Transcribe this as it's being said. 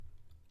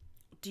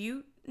Do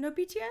you know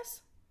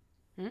BTS?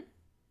 Hmm?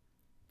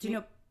 Do you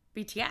know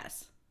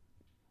BTS?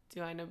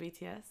 Do I know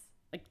BTS?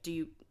 Like, do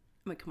you...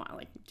 I mean, come on.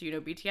 Like, do you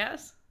know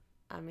BTS?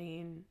 I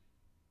mean,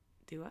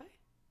 do I?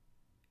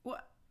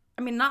 What?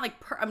 I mean, not like...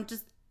 I'm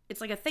just...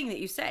 It's like a thing that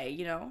you say,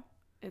 you know?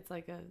 It's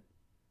like a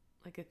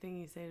thing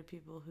you say to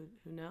people who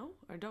know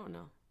or don't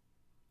know.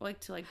 Like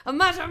to like... One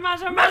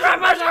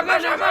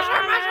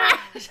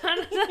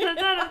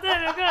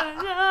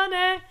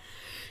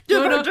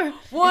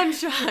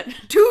shot.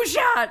 Two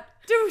shot.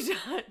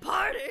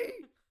 Party.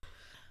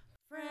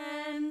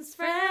 Friends.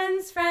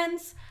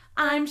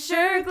 I'm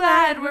sure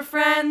glad we're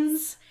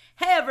friends.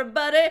 Hey,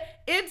 everybody.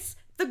 It's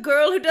the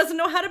girl who doesn't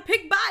know how to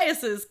pick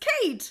biases,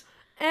 Kate.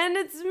 And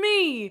it's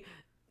me,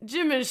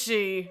 Jim and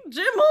She.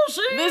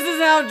 Jim-o-she. This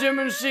is how Jim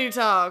and She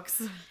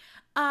talks.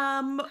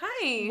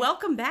 Hi.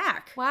 Welcome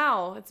back.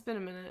 Wow, it's been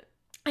a minute.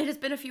 It has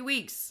been a few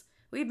weeks.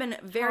 We've been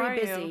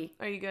very busy.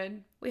 Are you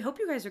good? We hope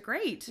you guys are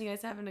great. You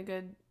guys having a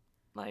good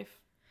life?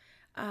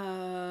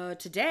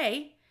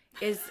 Today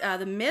is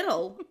the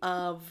middle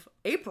of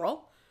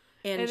April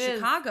in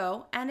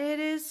Chicago, and it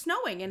is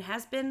snowing and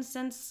has been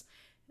since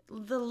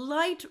the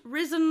light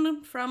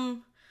risen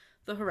from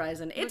the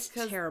horizon. It's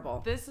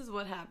terrible. This is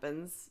what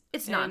happens.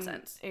 It's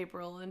nonsense.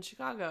 April in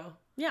Chicago.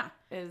 Yeah.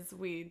 Is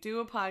we do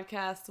a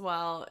podcast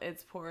while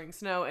it's pouring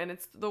snow, and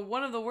it's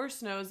one of the worst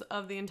snows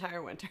of the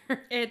entire winter.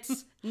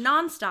 It's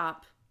nonstop.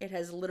 It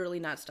has literally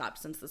not stopped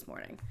since this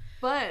morning.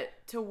 But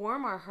to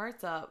warm our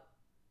hearts up,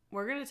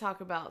 we're going to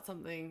talk about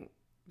something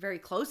very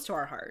close to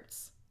our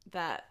hearts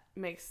that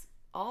makes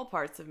all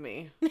parts of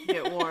me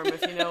get warm,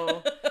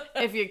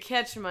 if you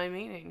catch my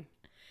meaning.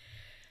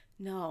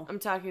 No. I'm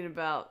talking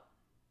about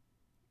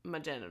my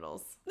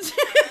genitals.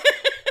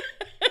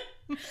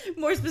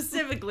 More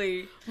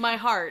specifically, my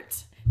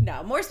heart.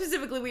 No, more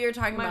specifically, we are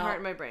talking about my heart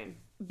and my brain.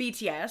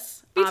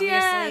 BTS.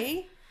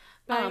 Obviously.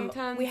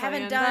 We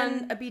haven't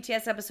done a a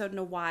BTS episode in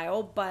a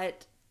while,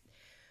 but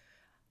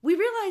we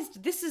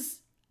realized this is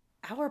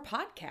our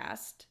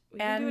podcast, we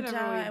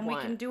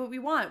can do what we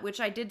want,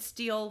 which I did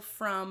steal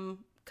from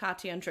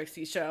Katya and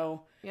Trixie's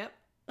show. Yep.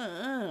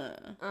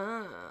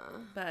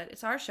 But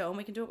it's our show, and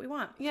we can do what we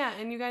want. Yeah,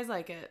 and you guys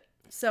like it.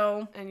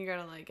 So, and you're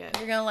gonna like it.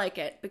 You're gonna like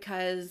it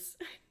because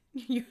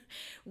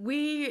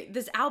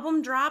this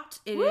album dropped.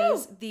 It Woo!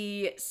 is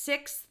the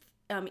 6th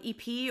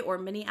EP or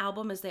mini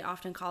album, as they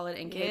often call it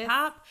in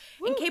K-pop.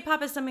 Woo! And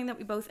K-pop is something that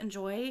we both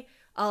enjoy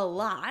a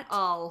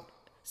lot.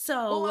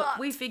 So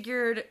we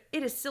figured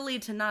it is silly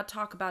to not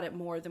talk about it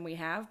more than we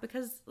have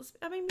because,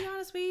 I mean, be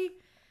honest,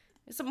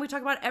 it's something we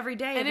talk about every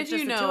day. And if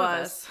you know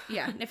us.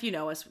 Yeah, if you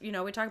know us, we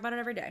talk about it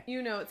every day.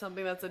 It's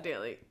something that's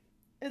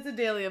it's a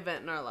daily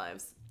event in our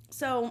lives.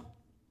 So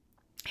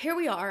here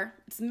we are.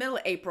 It's the middle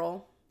of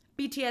April.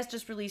 BTS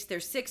just released their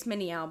 6th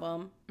mini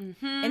album.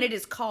 Mm-hmm. And it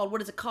is called,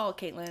 what is it called,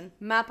 Caitlin?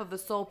 Map of the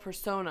Soul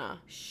Persona.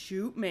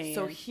 Shoot, man.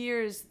 So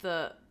here's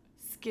the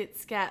skit,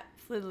 scat,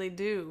 fliddly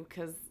do,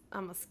 because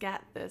I'm going to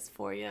scat this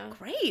for you.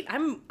 Great. I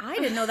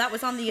didn't know that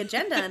was on the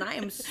agenda, and I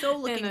am so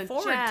looking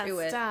forward to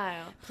it.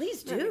 Style.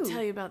 Please do. Let me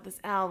tell you about this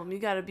album. You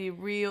got to be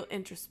real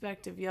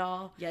introspective,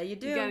 y'all. Yeah, you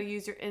do. You got to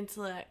use your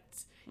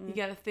intellect. You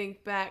got to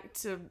think back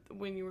to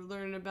when you were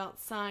learning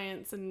about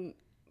science in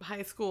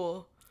high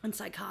school. And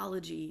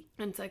psychology.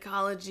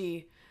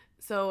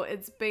 So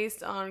it's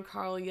based on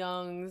Carl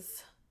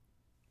Jung's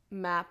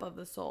map of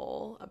the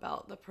soul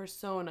about the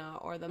persona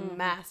or the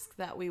mask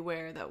that we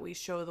wear that we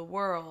show the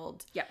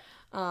world. Yeah.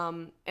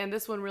 And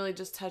this one really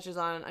just touches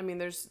on, I mean,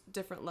 there's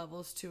different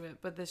levels to it,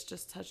 but this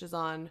just touches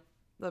on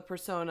the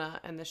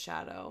persona and the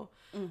shadow.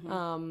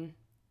 Mm-hmm.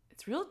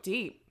 It's real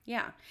deep.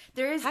 Yeah.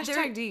 There is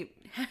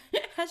deep.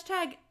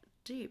 Hashtag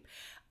deep.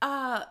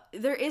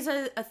 There is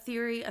a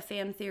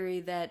fan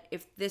theory that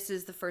if this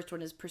is the first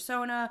one is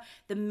persona,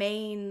 the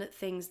main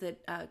things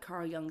that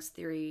Carl Jung's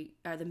theory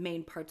are the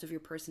main parts of your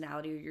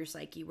personality or your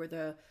psyche were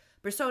the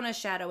persona,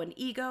 shadow, and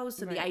ego.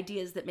 So the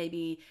idea is that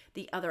maybe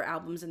the other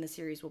albums in the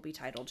series will be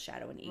titled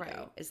Shadow and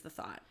Ego is the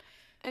thought.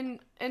 And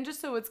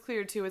just so it's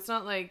clear too, it's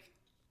not like,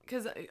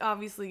 because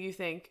obviously you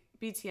think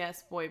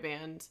BTS boy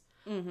band,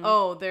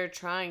 oh, they're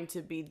trying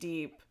to be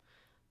deep.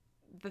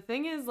 The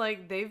thing is,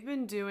 like, they've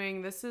been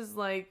doing, this is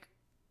like,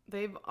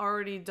 they've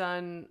already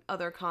done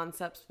other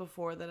concepts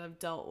before that have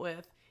dealt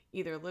with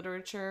either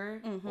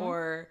literature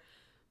or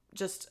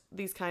just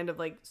these kind of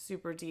like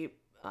super deep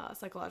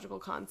psychological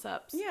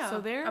concepts. Yeah.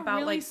 So they're about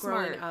really like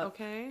growing smart, up.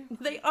 okay?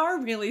 They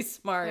are really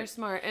smart. They're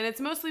smart. And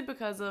it's mostly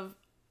because of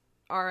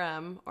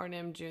RM, or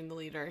Namjoon, the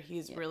leader.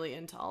 He's really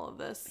into all of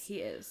this. He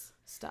is.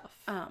 Stuff.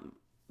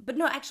 But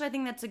no, actually I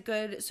think that's a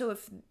good, so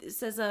if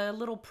this is a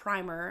little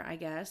primer, I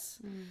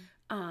guess,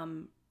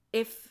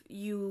 if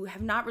you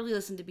have not really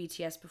listened to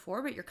BTS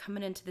before, but you're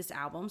coming into this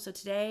album, so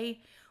today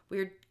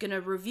we're going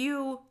to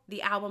review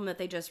the album that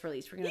they just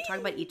released. We're going to talk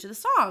about each of the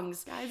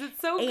songs. Guys,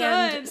 it's so good.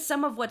 And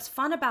some of what's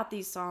fun about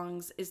these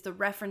songs is the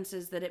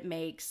references that it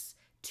makes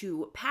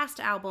to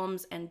past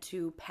albums and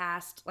to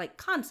past, like,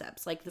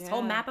 concepts. Like, this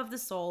whole Map of the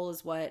Soul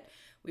is what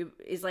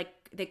is like,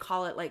 they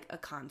call it, like, a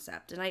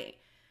concept. And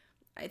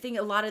I think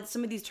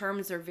some of these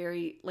terms are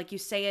very, like, you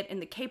say it in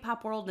the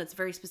K-pop world and it's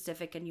very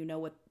specific and you know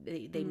what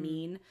they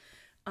mean.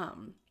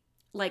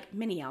 Like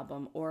mini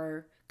album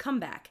or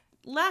comeback.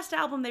 Last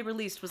album they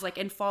released was like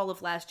in fall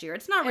of last year.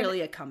 It's not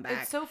really a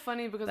comeback. It's so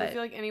funny because I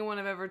feel like anyone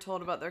I've ever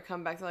told about their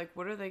comeback, they're like,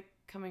 what are they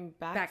coming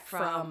back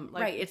from?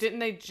 Like, right. Didn't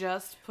they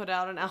just put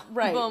out an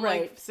album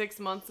like 6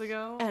 months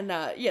ago? And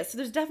so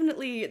there's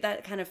definitely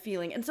that kind of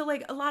feeling. And so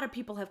like a lot of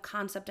people have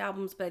concept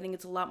albums, but I think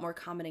it's a lot more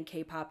common in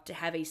K-pop to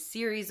have a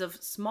series of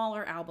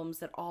smaller albums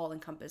that all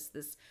encompass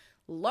this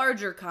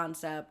larger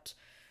concept.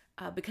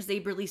 Because they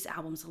release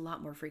albums a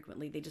lot more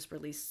frequently. They just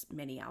release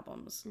mini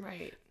albums.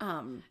 Right.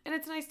 And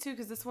it's nice, too,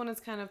 because this one is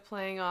kind of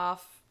playing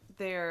off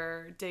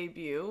their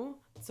debut.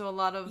 So a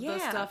lot of the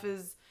stuff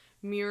is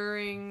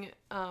mirroring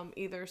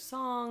either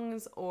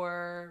songs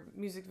or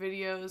music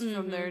videos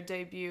from their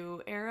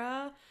debut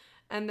era.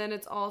 And then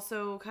it's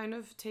also kind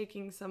of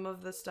taking some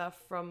of the stuff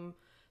from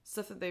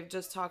stuff that they've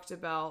just talked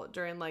about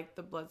during like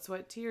the Blood,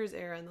 Sweat, Tears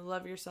era and the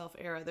Love Yourself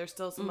era. There's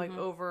still some like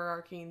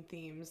overarching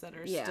themes that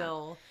are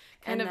still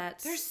kind of,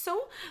 this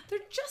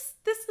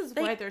is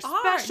why they're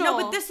special.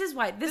 No, but this is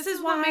why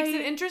what makes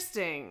it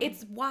interesting.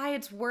 It's why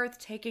it's worth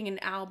taking an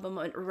album,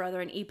 or rather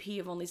an EP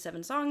of only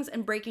 7 songs,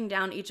 and breaking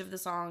down each of the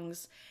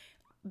songs,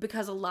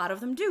 because a lot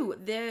of them do.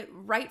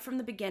 Right from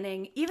the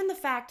beginning, even the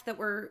fact that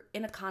we're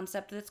in a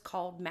concept that's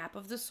called Map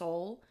of the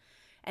Soul,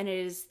 and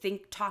it is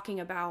talking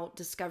about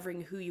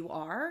discovering who you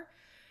are.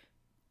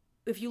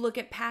 If you look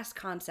at past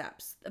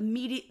concepts,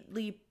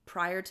 immediately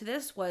prior to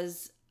this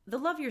was the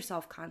Love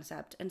Yourself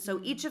concept. And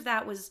so each of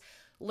that was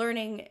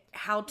learning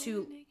how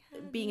to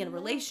being in a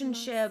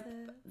relationship,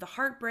 the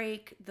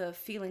heartbreak, the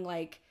feeling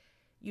like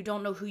you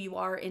don't know who you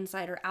are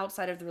inside or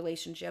outside of the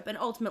relationship. And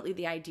ultimately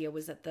the idea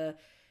was that the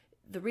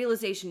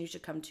realization you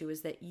should come to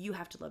is that you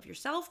have to love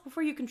yourself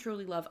before you can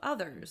truly love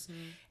others.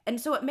 And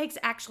so it makes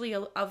actually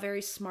a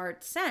very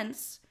smart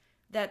sense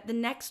that the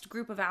next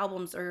group of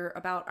albums are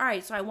about, all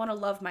right, so I want to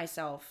love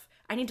myself.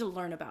 I need to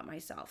learn about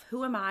myself.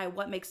 Who am I?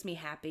 What makes me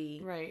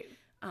happy? Right.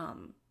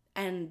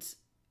 And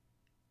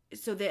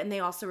so they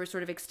also were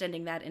sort of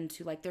extending that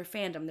into like their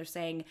fandom. They're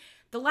saying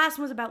the last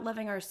one was about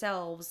loving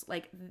ourselves,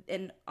 like,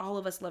 and all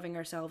of us loving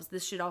ourselves.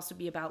 This should also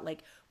be about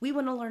like, we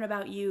want to learn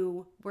about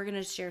you. We're going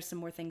to share some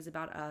more things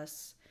about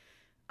us.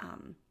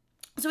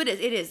 So it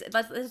is.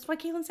 That's what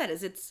Caitlin said,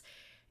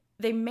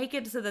 they make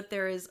it so that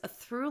there is a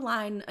through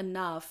line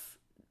enough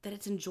that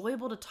it's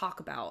enjoyable to talk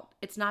about.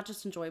 It's not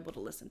just enjoyable to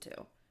listen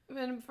to.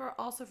 And for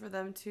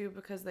them too,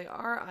 because they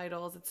are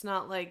idols. It's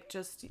not like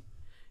just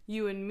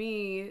you and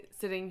me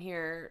sitting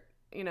here,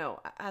 you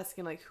know,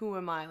 asking like, who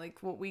am I? Like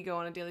what we go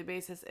on a daily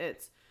basis.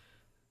 It's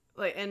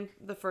like, and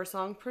the first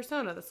song,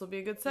 Persona, this will be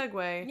a good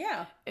segue.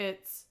 Yeah.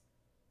 It's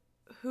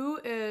who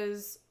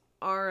is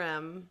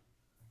RM,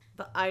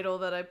 the idol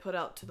that I put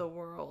out to the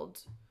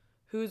world?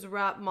 Who's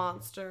Rap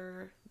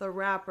Monster, the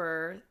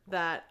rapper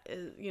that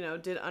is, you know,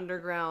 did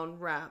underground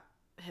rap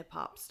hip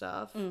hop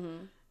stuff?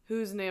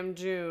 Who's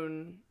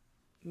Namjoon?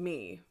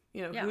 Me.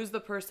 You know, who's the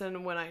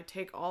person when I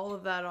take all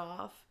of that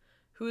off?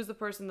 Who's the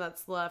person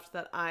that's left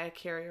that I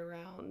carry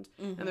around?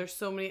 And there's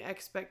so many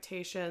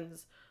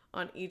expectations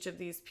on each of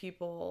these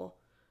people.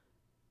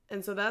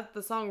 And so that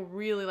the song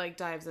really like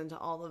dives into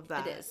all of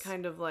that. It is.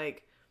 Kind of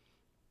like,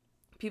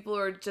 people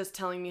are just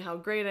telling me how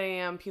great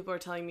I am. People are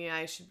telling me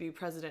I should be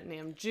President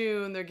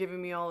Namjoon. They're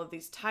giving me all of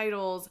these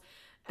titles.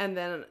 And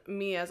then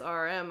me as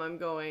RM, I'm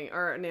going,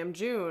 or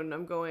Namjoon,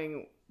 I'm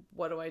going,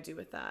 what do I do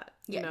with that?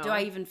 You know? Do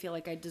I even feel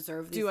like I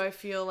deserve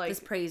this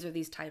praise or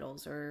these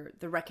titles or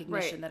the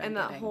recognition that I'm getting?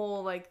 And that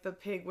whole, like, the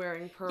pig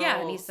wearing pearls. Yeah,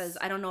 and he says,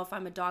 I don't know if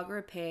I'm a dog or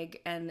a pig.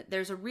 And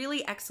there's a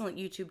really excellent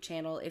YouTube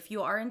channel. If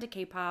you are into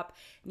K-pop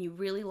and you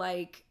really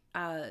like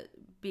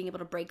being able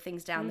to break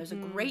things down, there's a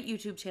great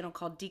YouTube channel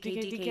called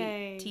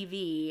DKDK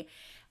TV,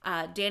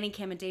 Danny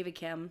Kim and David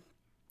Kim.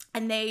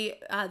 And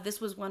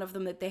this was one of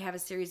them that they have a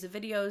series of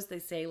videos. They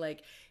say,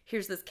 like,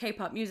 here's this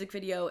K-pop music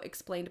video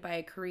explained by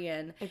a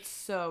Korean. It's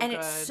so good. And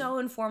it's so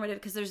informative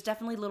because there's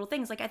definitely little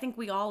things. Like, I think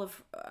we all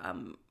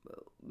have,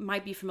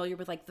 might be familiar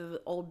with, like,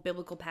 the old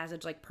biblical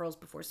passage, like, pearls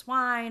before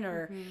swine.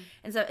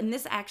 And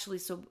this actually,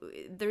 so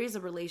there is a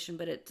relation,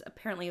 but it's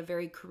apparently a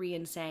very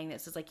Korean saying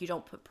that says, like, you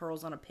don't put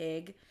pearls on a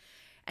pig.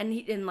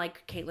 And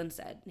like Caitlin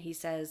said, he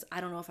says,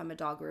 I don't know if I'm a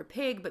dog or a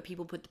pig, but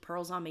people put the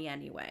pearls on me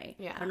anyway.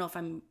 Yeah. I don't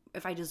know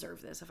if I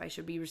deserve this, if I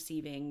should be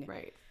receiving.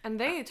 Right. And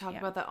they talk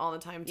about that all the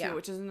time too,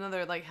 which is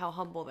another, like, how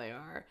humble they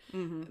are.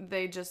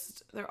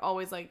 They're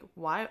always like,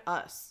 why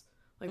us?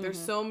 Like, there's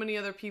so many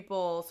other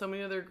people, so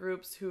many other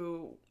groups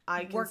who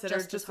I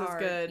consider just as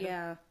good.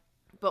 Yeah.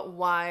 But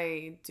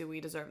why do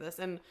we deserve this?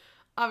 And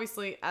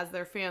obviously, as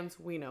their fans,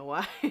 we know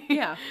why.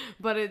 Yeah.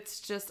 But it's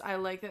just, I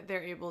like that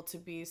they're able to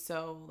be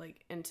so,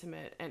 like,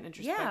 intimate and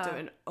introspective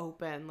and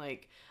open.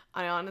 Like,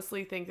 I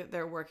honestly think that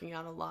they're working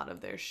out a lot of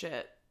their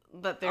shit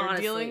that they're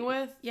dealing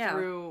with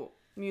through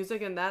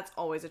music. And that's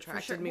always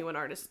attracted me when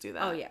artists do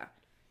that. Oh, yeah.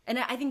 And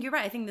I think you're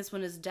right. I think this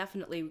one is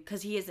definitely,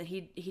 because he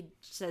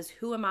says,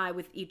 who am I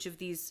with each of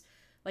these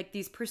like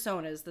these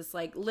personas, this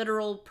like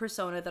literal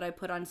persona that I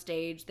put on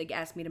stage. They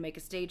asked me to make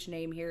a stage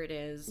name. Here it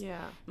is.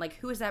 Yeah. Like,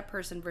 who is that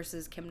person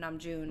versus Kim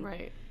Namjoon?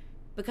 Right.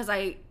 Because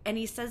and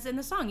he says in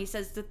the song, he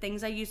says the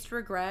things I used to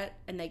regret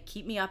and they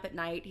keep me up at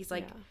night. He's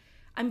like,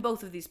 I'm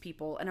both of these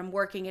people and I'm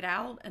working it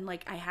out. And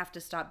like, I have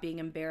to stop being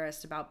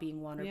embarrassed about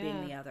being one or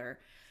being the other.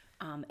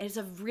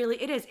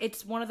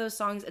 It's one of those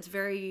songs. It's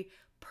very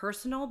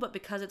personal, but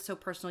because it's so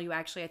personal, you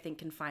actually, I think,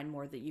 can find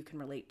more that you can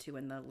relate to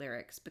in the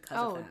lyrics because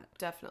of that.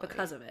 Definitely.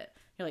 Because of it.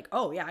 You're like,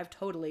 oh yeah, I've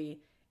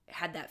totally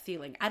had that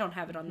feeling. I don't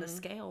have it on this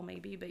scale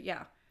maybe, but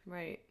yeah.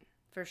 Right.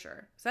 For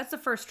sure. So that's the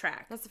first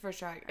track.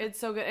 It's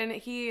so good. And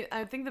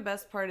I think the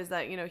best part is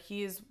that, you know,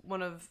 he's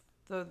one of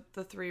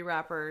the three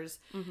rappers.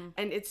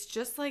 And it's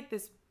just like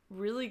this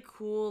really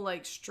cool,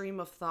 like, stream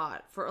of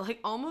thought for like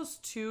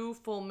almost 2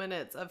 full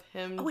minutes of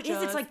him. Oh, it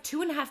is. It's like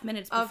 2.5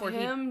 minutes before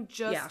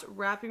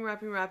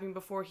rapping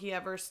before he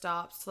ever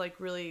stops to like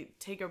really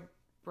take a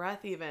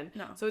breath even.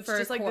 No, so it's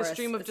just like the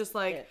stream of just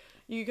like,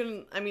 you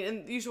can, I mean,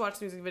 and you should watch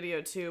the music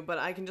video too, but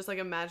I can just like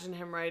imagine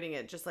him writing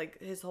it, just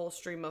like his whole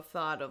stream of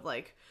thought of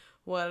like,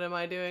 what am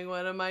I doing?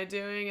 What am I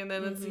doing? And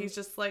then he's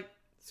just like,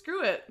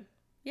 screw it.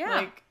 Yeah.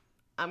 Like,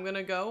 I'm going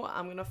to go.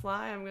 I'm going to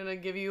fly. I'm going to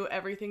give you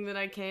everything that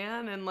I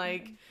can. And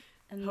like,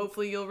 and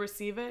hopefully you'll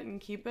receive it and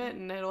keep it.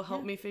 And it'll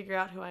help me figure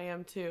out who I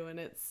am too. And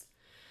it's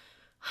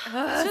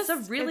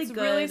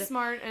really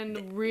smart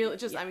and real.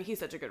 Just, I mean, he's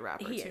such a good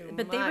rapper too.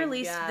 But they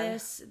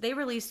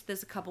released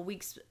this a couple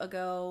weeks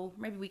ago,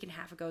 maybe a week and a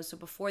half ago. So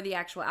before the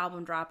actual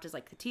album dropped is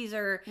like the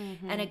teaser.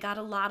 And it got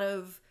a lot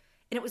of,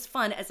 and it was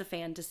fun as a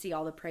fan to see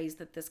all the praise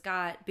that this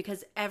got,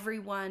 because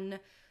everyone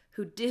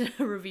who did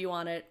a review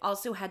on it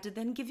also had to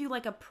then give you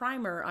like a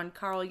primer on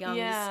Carl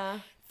Jung's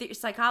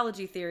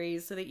psychology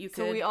theories so that you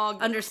could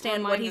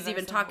understand what he's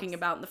even talking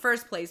about in the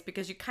first place,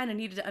 because you kind of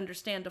needed to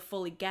understand to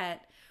fully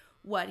get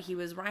what he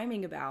was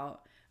rhyming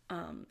about.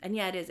 And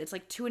yeah, it's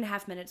like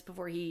 2.5 minutes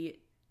before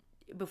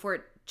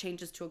it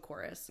changes to a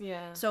chorus.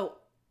 Yeah. So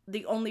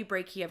the only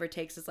break he ever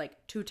takes is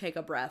like to take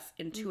a breath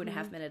in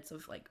 2.5 minutes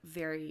of like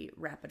very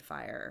rapid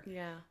fire.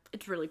 Yeah.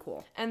 It's really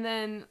cool. And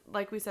then,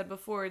 like we said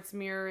before, it's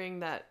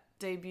mirroring that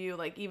debut,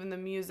 like even the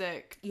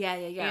music. Yeah.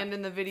 And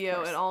in the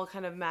video, it all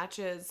kind of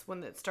matches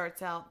when it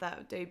starts out,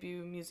 that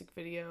debut music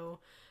video.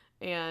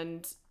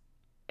 And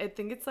I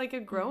think it's like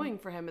a growing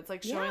for him. It's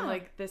like showing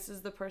like, this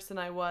is the person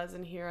I was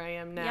and here I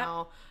am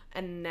now.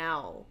 Yep. And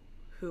now,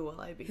 who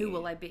will I be? Who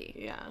will I be?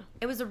 Yeah.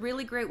 It was a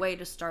really great way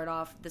to start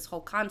off this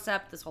whole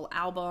concept, this whole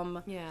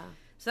album. Yeah.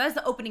 So that's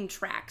the opening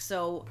track.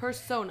 So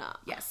Persona.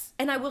 Yes.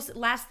 And I will say,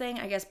 last thing,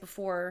 I guess,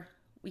 before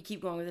we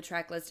keep going with the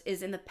track list,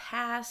 is in the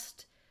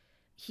past,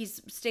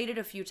 he's stated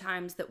a few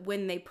times that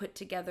when they put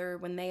together,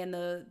 when they and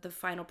the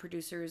final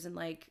producers and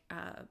like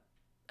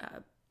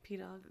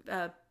P-Dog.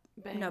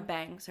 Bang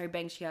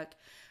Chiak,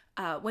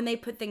 when they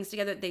put things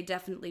together, they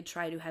definitely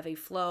try to have a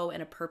flow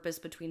and a purpose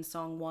between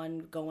song one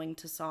going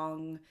to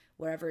song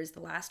wherever is the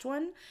last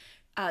one.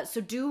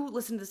 So do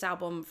listen to this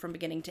album from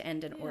beginning to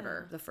end in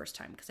order the first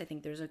time, because I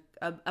think there's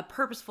a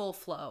purposeful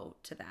flow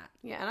to that.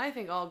 Yeah, and I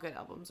think all good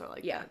albums are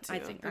like that too. I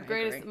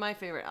think my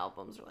favorite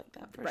albums are like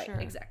that for sure.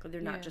 Right, exactly.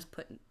 They're not just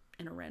put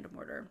in a random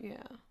order.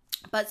 Yeah.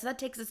 But so that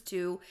takes us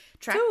to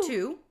track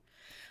 2.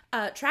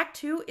 Track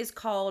 2 is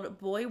called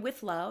Boy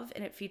With Love,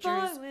 and it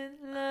features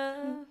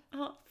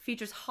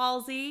features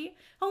Halsey.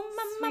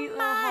 Oh my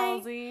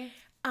Halsey.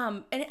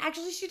 And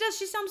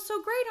she sounds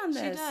so great on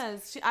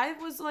this. She does. I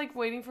was like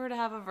waiting for her to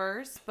have a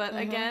verse, but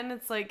again,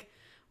 it's like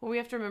what we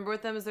have to remember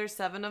with them is there's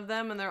 7 of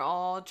them and they're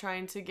all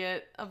trying to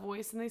get a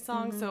voice in these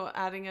songs, so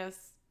adding a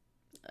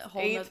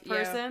whole 8th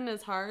person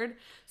is hard.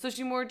 So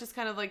she more just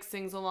kind of like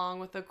sings along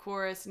with the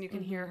chorus and you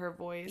can hear her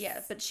voice.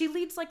 Yeah, but she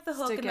leads like the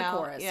hook and the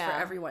chorus for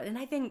everyone. And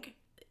I think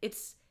it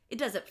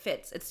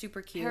fits. It's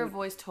super cute. Her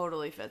voice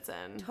totally fits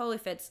in. Totally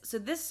fits. So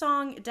this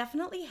song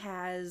definitely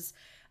has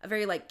a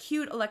very like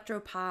cute electro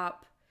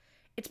pop.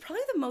 It's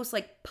probably the most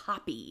like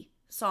poppy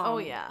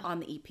song on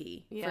the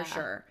EP for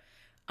sure.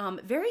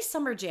 Very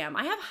summer jam.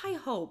 I have high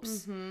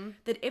hopes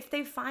that if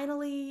they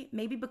finally,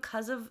 maybe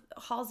because of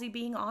Halsey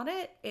being on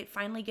it, it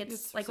finally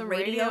gets like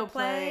radio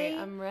play.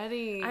 I'm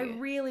ready. I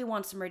really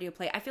want some radio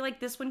play. I feel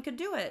like this one could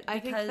do it. I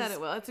think that it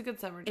will. It's a good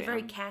summer jam. It's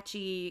very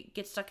catchy,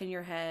 gets stuck in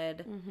your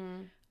head.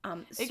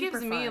 It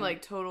gives me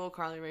like total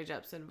Carly Rae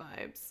Jepsen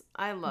vibes.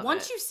 I love it.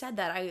 Once you said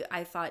that,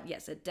 I thought,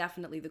 yes, it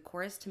definitely, the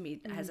chorus to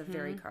me has a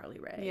very Carly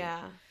Rae.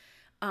 Yeah.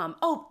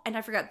 Oh, and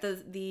I forgot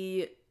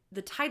the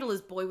title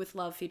is Boy With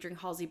Love featuring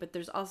Halsey, but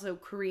there's also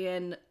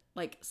Korean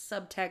like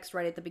subtext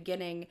right at the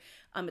beginning.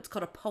 It's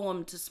called A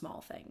Poem to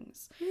Small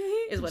Things.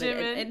 Is what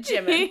Jimin. it is.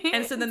 Jimin.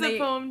 And so then it's a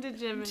poem to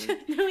Jimin.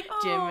 They're like,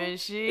 oh,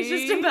 Jimin-shi. It's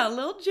just about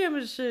little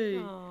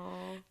Jimin-shi.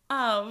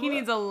 He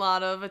needs a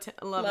lot of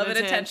love and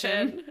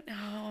attention.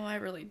 Oh, I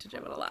relate to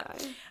Jimin a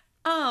lot.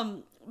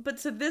 But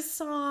so this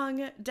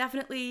song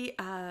definitely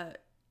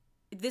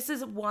this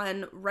is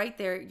one right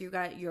there. You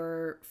got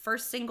your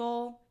first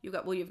single. You've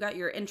got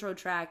your intro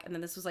track, and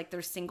then this was like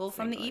their single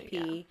from the EP.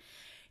 Yeah.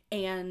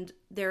 And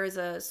there is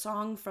a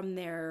song from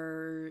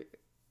their,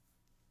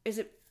 is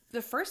it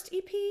the first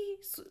EP,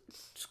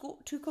 School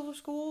Two Color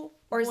School,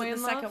 or is Boy it the in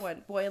second Love?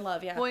 one? Boy in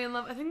Love, yeah. Boy in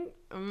Love. I think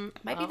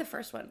Might be the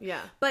first one.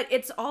 Yeah. But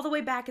it's all the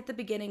way back at the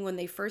beginning when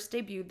they first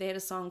debuted. They had a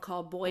song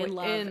called Boy in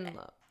Love.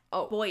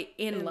 Oh, Boy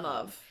in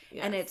Love.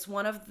 Yes. And it's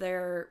one of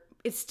their...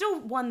 It's still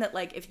one that,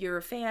 like, if you're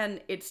a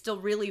fan, it's still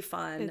really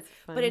fun. It's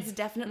fun. But it's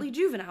definitely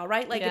juvenile,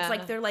 right? Like, it's Yeah.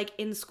 like they're, like,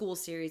 in school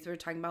series. They're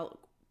talking about...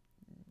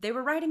 They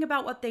were writing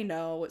about what they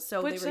know.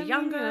 So Which, they were I mean,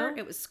 younger. you know.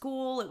 It was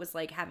school. It was,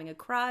 like, having a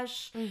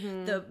crush.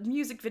 The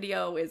music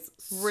video is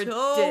so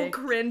Ridiculous.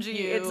 cringy.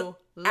 It's...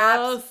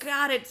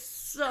 God, it's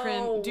so...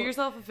 Cringe. Do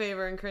yourself a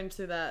favor and cringe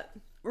through that.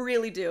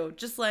 Really do.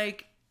 Just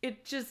like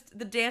it just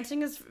the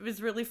dancing is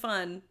really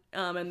fun.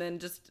 And then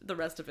just the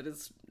rest of it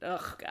is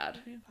God.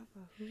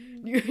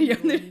 Yeah,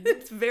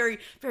 it's very,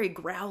 very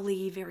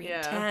growly, very Yeah.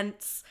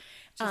 intense.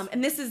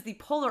 And this is the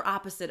polar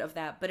opposite of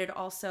that, but it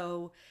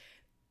also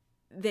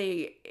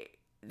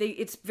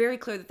it's very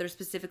clear that they're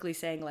specifically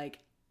saying like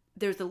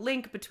there's a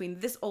link between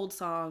this old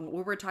song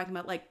where we're talking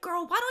about like,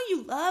 girl, why don't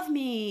you love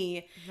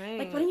me? Right.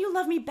 Like, why don't you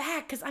love me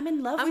back? Because I'm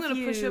in love with you. I'm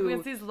gonna push you up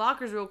against these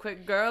lockers real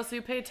quick, girl, so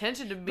you pay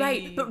attention to me.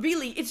 Right, but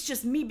really, it's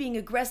just me being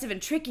aggressive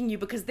and tricking you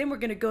because then we're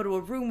gonna go to a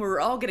room where we're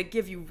all gonna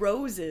give you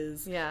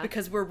roses. Yeah.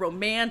 Because we're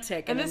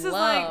romantic and this in is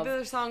love. like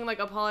the song like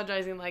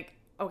apologizing, like,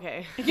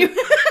 okay,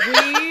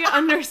 we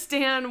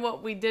understand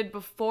what we did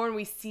before and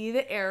we see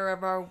the error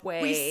of our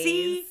ways. We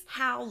see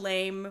how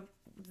lame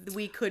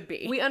we could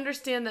be. We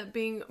understand that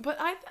being, but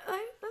I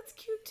that's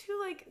cute too.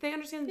 Like they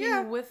understand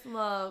being with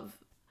love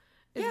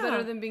is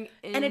better than being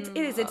in and it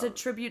is. It's a love.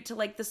 tribute to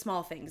like the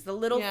small things, the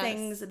little Yes.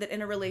 things that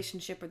in a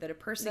relationship or that a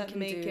person That can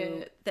make do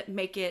it that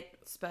make it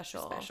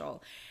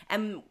special.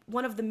 And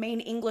one of the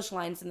main English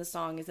lines in the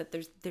song is that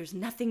there's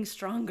nothing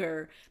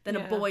stronger than a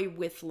Yeah. boy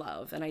with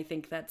love, and I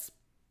think that's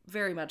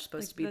very much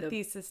supposed to be the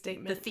thesis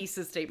statement. The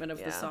thesis statement of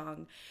the Yeah.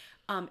 song.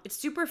 It's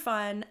super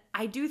fun.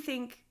 I do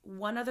think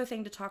one other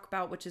thing to talk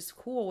about, which is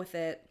cool with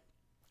it,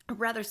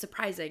 rather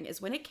surprising,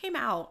 is when it came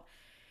out,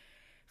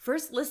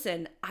 first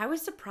listen, I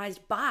was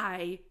surprised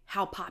by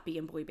how poppy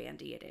and boy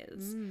bandy it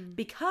is.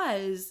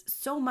 Because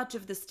so much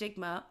of the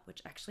stigma,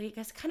 which actually I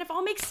guess kind of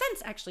all makes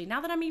sense actually, now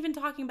that I'm even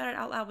talking about it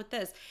out loud with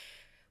this,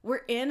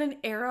 we're in an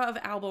era of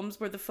albums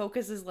where the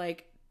focus is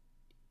like,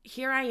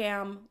 here I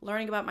am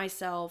learning about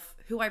myself,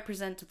 who I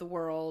present to the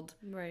world.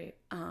 Right.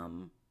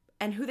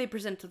 And who they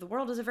present to the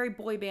world is a very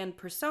boy band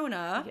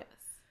persona. Yes.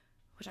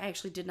 Which I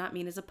actually did not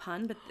mean as a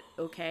pun, but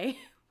okay.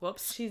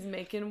 Whoops. She's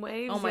making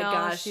waves. Oh my y'all.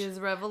 gosh. She's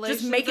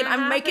revelations. Just making,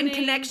 I'm making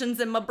happening. connections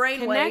in my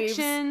brain waves.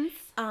 Connections.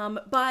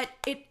 But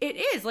it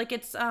is like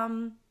it's,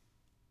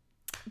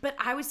 but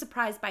I was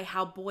surprised by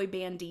how boy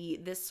bandy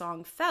this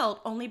song felt,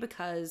 only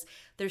because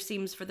there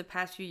seems for the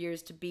past few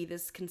years to be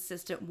this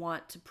consistent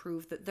want to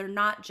prove that they're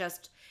not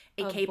just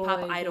a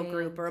K-pop boy idol band.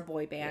 group or a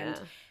boy band.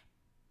 Yeah.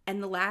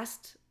 And the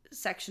last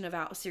section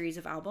of series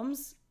of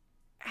albums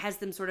has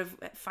them sort of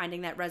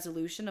finding that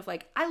resolution of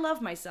like, I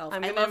love myself.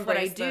 I'm I gonna love what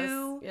I embrace this.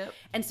 do. Yep.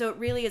 And so it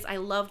really is, I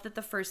love that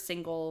the first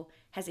single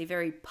has a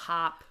very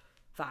pop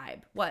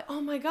vibe. What? Oh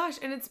my gosh,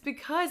 and it's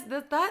because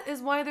that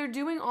is why they're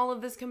doing all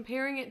of this,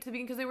 comparing it to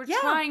because they were Yeah,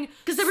 trying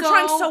 'cause they were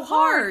trying so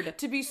hard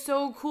to be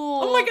so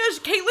cool. Oh my gosh,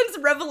 Caitlin's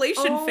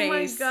revelation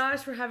phase. Oh my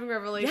gosh, we're having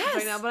revelations Yes.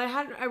 right now.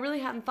 But I really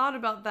hadn't thought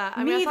about that.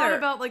 I mean, Me I thought either.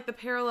 about like the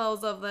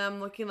parallels of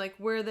them looking like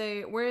where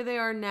they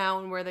are now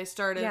and where they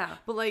started. Yeah.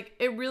 But like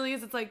it really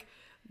is. It's like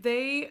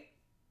they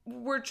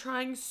were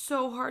trying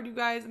so hard, you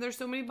guys, and there's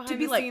so many behind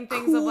be, the like, scene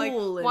things of like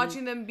cool and-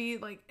 watching them be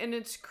like, and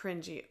it's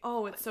cringy.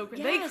 Oh, it's so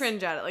cringy. They Yes.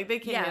 cringe at it. Like they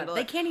can't handle it.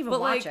 they can't even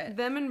but watch like it.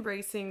 them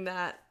embracing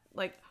that,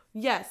 like,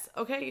 yes,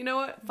 okay, you know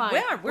what? Fine.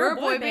 Yeah, we're a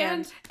boy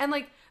band. And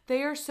like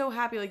they are so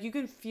happy. Like you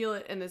can feel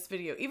it in this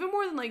video, even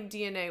more than like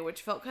DNA,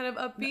 which felt kind of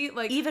upbeat.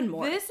 Like Even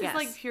more, This yes. is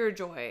like pure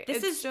joy. This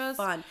It's is just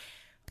fun.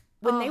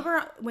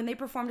 When they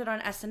performed it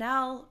on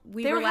SNL,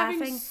 They were were having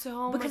laughing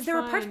so because much there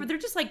were parts fun. where they're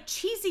just like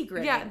cheesy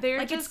gritting. Yeah, they're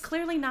like it's just-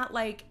 clearly not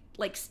like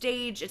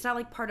stage. It's not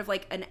like part of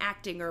like an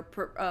acting or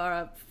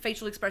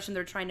facial expression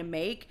they're trying to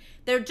make.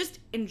 They're just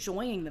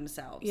enjoying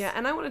themselves. Yeah,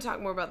 and I want to talk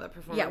more about that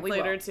performance we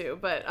later will. too.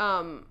 But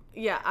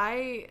yeah,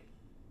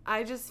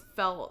 I just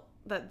felt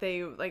that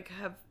they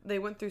they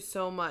went through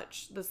so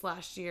much this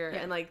last year,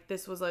 and like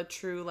this was a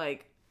true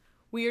like,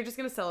 we are just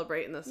gonna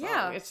celebrate in this song.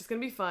 Yeah. It's just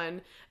gonna be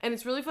fun, and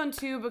it's really fun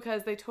too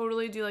because they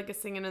totally do like a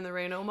 "Singin' in the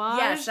Rain" homage.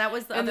 Yes, that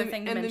was the and other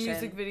thing to and mention. the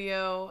music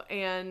video,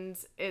 and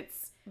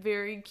it's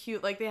very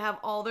cute. Like they have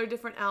all their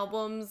different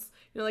albums.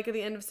 You know, like at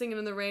the end of "Singin'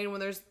 in the Rain"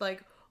 when there's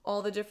like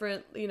all the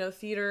different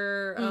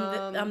theater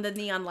the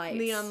neon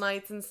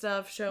lights and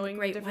stuff showing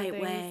Great different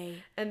White things.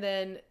 Way. And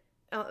then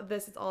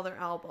this is all their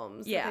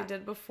albums Yeah. that they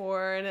did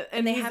before,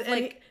 and they he's- have, and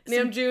like,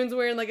 Nam June's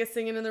wearing like a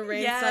 "Singin' in the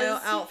Rain" Yes,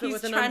 style outfit he's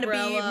with an trying to be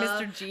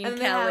umbrella. Mr. Gene and then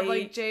they have Kelly.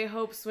 like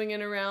J-Hope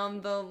swinging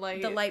around the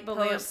light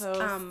lampposts,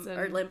 and-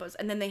 or lampposts,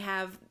 and then they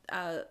have.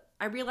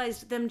 I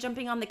realized them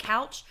jumping on the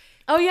couch.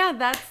 Oh yeah,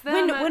 that's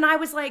them. When I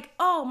was like,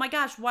 oh my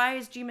gosh, why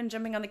is Jimin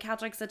jumping on the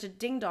couch like such a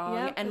ding dong?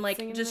 Yep, and it's like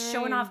Singin' in just the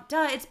showing Rain. off,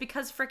 duh, it's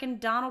because freaking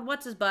Donald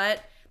what's his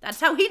butt. That's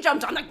how he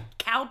jumped on the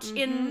couch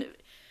in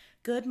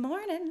Good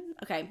morning.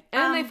 Okay.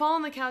 And they fall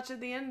on the couch at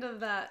the end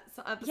of that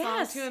at the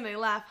song too, and they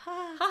laugh. Ha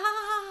ha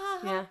ha ha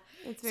ha. Yeah,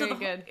 it's very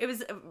good. It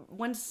was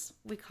once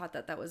we caught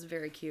that was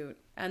very cute.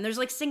 And there's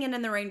like Singing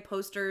in the Rain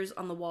posters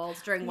on the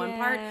walls during one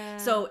part.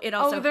 So it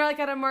also they're like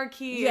at a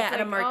marquee. Yeah,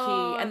 at a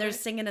marquee, and there's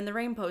Singing in the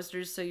Rain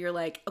posters. So you're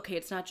like, okay,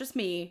 it's not just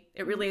me.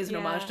 It really is an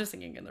homage to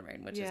Singing in the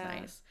Rain, which is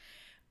nice.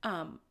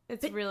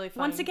 It's really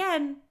fun. Once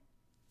again,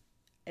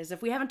 as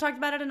if we haven't talked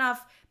about it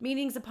enough,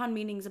 meanings upon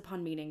meanings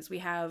upon meanings.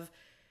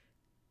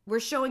 We're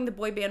showing the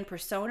boy band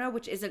persona,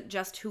 which isn't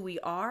just who we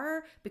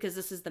are, because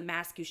this is the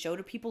mask you show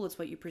to people. It's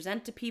what you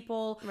present to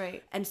people.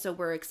 Right. And so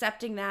we're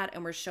accepting that,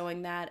 and we're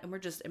showing that, and we're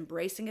just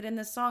embracing it in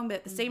this song. But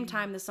at the same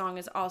time, the song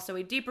is also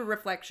a deeper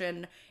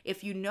reflection.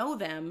 If you know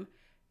them,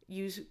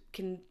 you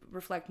can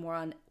reflect more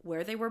on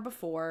where they were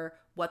before,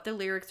 what the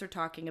lyrics are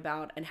talking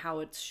about, and how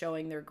it's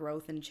showing their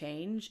growth and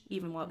change,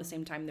 even while at the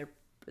same time they're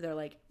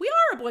like, we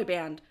are a boy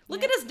band.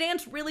 Look at us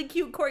dance really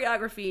cute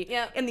choreography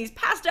in these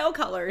pastel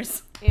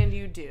colors. And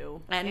you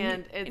do.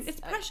 And it's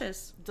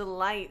precious.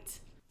 Delight.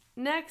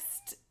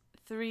 Next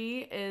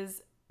 3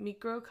 is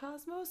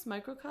Microcosmos.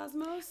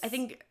 I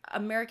think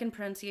American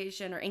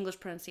pronunciation, or English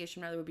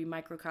pronunciation rather, would be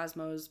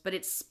Microcosmos, but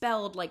it's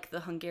spelled like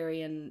the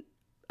Hungarian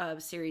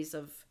series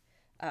of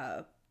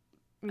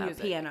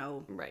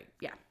piano. Right.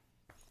 Yeah.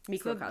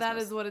 Microcosmos. So that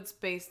is what it's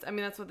based. I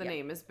mean, that's what the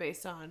name is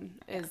based on.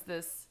 Is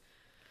this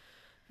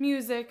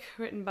music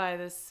written by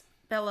this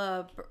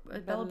Bella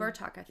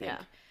Bartok, I think.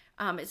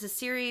 Yeah. It's a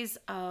series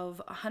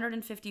of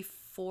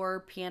 154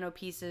 piano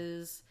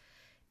pieces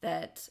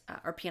that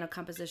are piano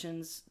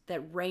compositions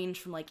that range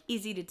from like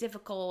easy to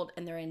difficult,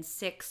 and they're in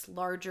 6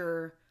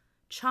 larger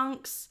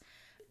chunks.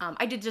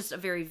 I did just a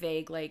very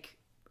vague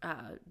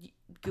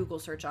Google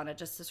search on it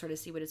just to sort of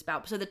see what it's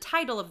about. So the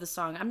title of the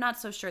song, I'm not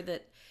so sure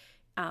that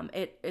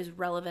it is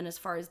relevant as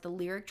far as the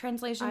lyric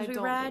translations we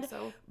read,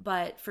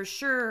 but for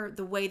sure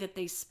the way that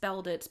they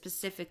spelled it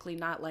specifically,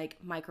 not like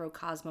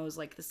microcosmos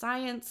like the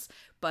science,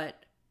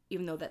 but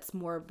even though that's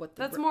more what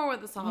the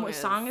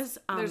song is.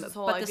 There's this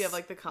whole idea of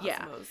like the cosmos.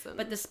 Yeah,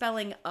 but the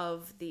spelling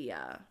of the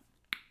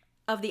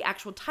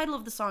actual title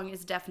of the song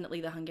is definitely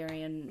the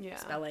Hungarian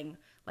spelling,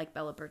 like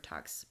Bella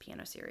Bartok's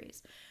piano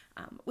series,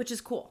 which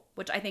is cool.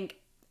 Which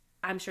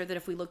I'm sure that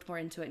if we looked more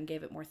into it and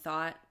gave it more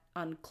thought,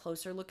 on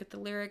closer look at the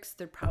lyrics,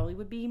 there probably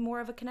would be more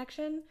of a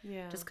connection.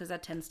 Yeah. Just because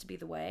that tends to be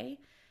the way.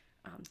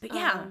 But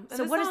yeah.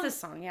 So what is this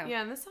song? Yeah.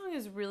 Yeah, and this song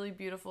is really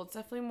beautiful. It's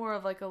definitely more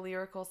of like a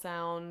lyrical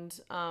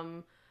sound.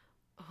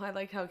 I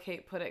like how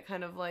Kate put it,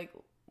 kind of like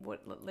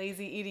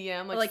lazy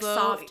EDM, like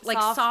slow,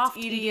 soft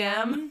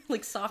EDM,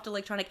 like soft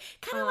electronic,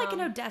 kind of like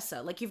an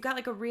Odessa. Like you've got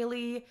like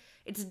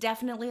it's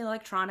definitely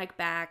electronic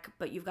back,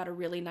 but you've got a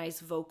really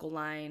nice vocal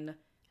line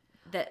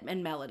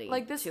and melody.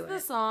 Like this is the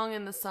song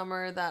in the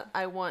summer that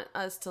I want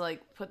us to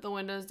like put the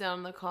windows down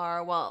in the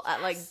car while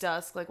at like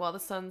dusk, like while the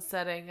sun's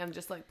setting, and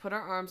just like put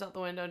our arms out the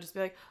window and just be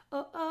like,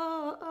 oh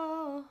oh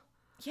oh.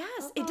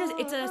 Yes, it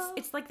does.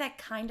 It's like that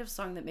kind of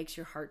song that makes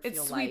your heart feel light.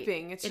 It's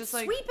sweeping. It's just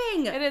like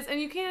sweeping. It is, and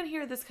you can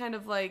hear this kind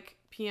of like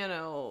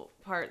piano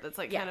part that's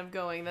like kind of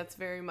going. That's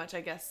very much,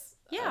 I guess,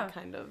 a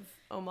kind of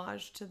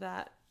homage to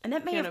that. And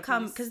that may have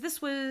come because this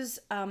was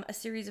a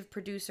series of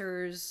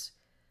producers,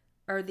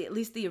 or at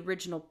least the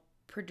original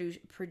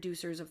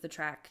producers of the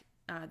track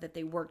that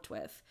they worked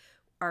with.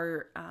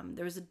 There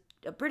was a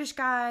British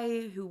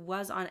guy who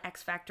was on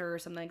X Factor or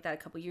something like that a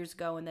couple years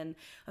ago, and then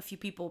a few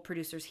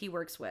producers he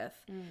works with.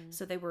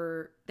 So they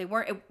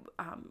weren't.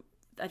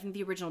 I think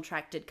the original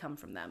track did come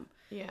from them.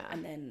 Yeah,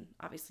 and then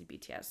obviously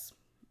BTS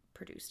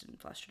produced and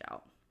fleshed it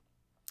out.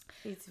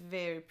 It's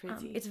very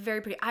pretty. It's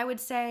very pretty. I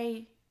would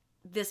say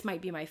this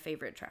might be my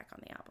favorite track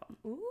on the album.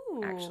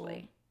 Ooh,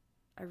 actually,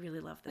 I really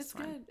love this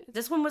one. Good.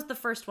 This one was the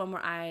first one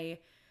where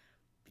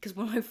because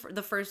when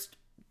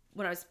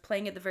I was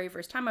playing it the very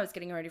first time, I was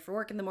getting ready for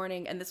work in the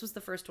morning, and this was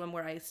the first one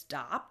where I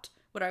stopped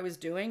what I was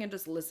doing and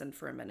just listened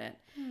for a minute,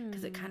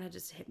 because it kind of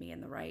just hit me in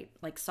the right,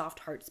 like, soft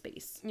heart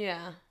space.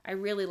 Yeah. I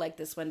really like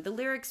this one. The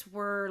lyrics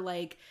were,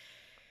 like,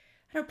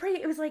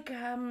 it was like,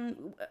 I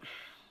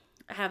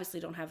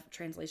obviously don't have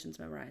translations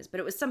memorized, but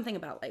it was something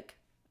about, like,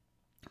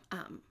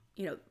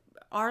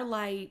 our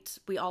light,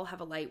 we all have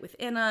a light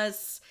within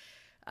us,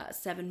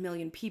 7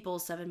 million people,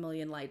 7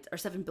 million lights, or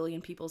 7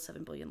 billion people,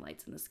 7 billion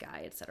lights in the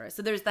sky, etc.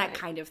 So there's that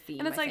kind of theme.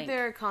 And it's like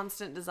their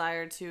constant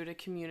desire to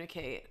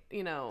communicate,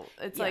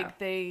 it's like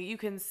you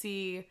can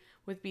see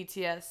with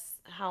BTS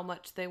how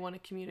much they want to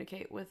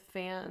communicate with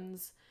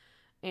fans,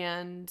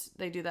 and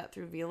they do that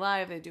through V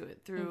Live, they do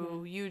it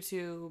through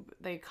YouTube.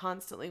 They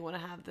constantly want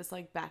to have this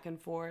like back and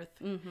forth,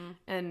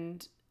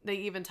 and they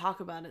even talk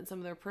about it in some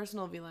of their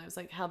personal V Lives,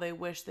 like how they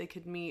wish they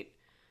could meet,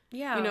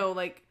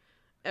 like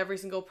every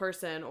single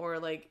person, or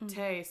like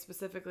Tae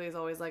specifically is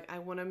always like, I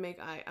want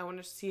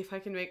to see if I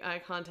can make eye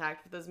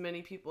contact with as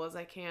many people as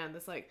I can.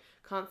 This like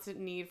constant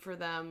need for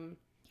them.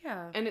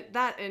 Yeah. And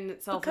that in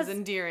itself is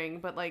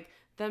endearing, but like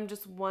them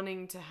just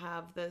wanting to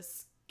have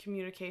this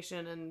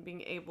communication and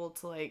being able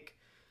to like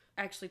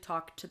actually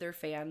talk to their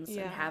fans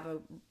and have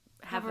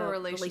a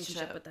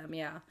relationship with them.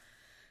 Yeah.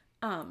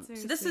 So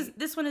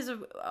this one is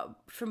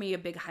for me a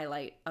big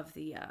highlight of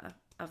the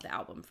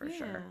album for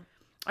sure.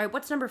 All right,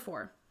 what's number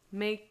 4?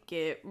 Make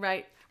It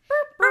Right.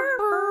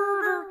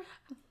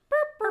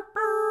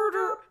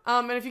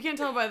 And if you can't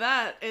tell by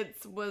that, it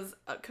was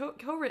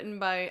co-written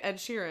by Ed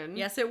Sheeran.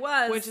 Yes, it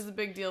was. Which is a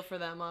big deal for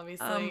them,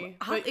 obviously.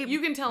 But you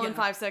can tell in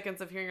 5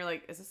 seconds of hearing, you're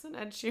like, is this an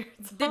Ed Sheeran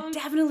song? It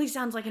definitely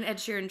sounds like an Ed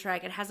Sheeran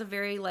track. It has a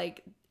very,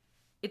 like...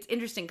 It's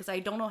interesting because I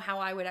don't know how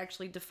I would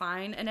actually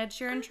define an Ed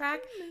Sheeran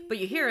track, but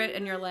you hear it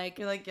and you're like,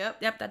 yep,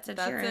 that's Ed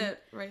Sheeran. That's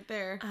it right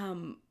there.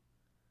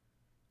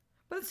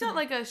 But it's got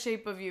like a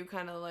Shape of You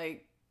kind of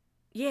like,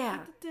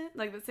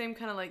 like the same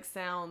kind of like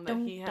sound that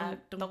he had.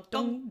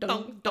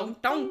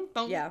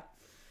 Yeah.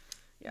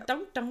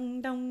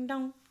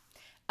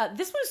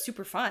 This one is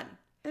super fun.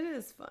 It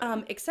is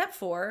fun. Except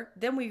for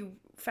then we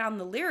found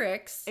the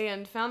lyrics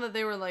and found that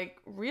they were like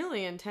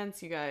really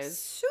intense, you guys.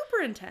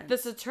 Super intense.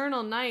 This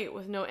eternal night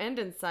with no end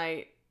in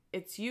sight.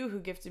 It's you who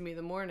gifted me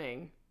the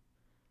morning.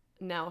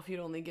 Now if you'd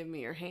only give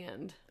me your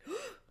hand.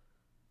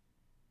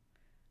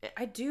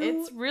 I do.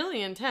 It's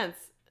really intense.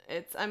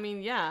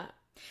 Yeah.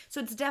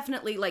 So it's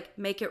definitely like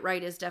Make It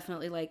Right is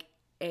definitely like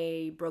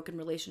a broken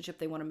relationship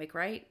they want to make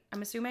right,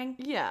 I'm assuming.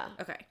 Yeah.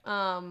 Okay.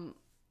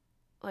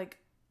 Like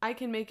I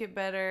can make it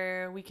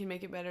better. We can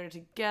make it better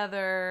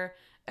together.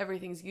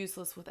 Everything's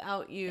useless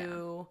without you.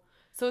 Yeah.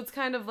 So it's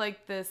kind of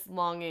like this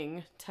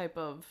longing type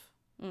of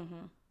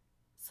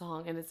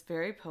song, and it's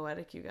very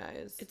poetic, you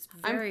guys. It's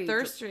very.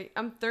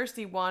 I'm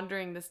thirsty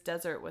wandering this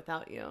desert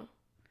without you.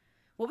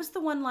 What was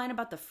the one line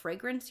about the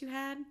fragrance you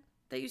had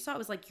that you saw? It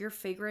was like your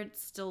fragrance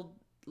still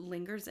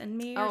lingers in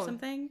me or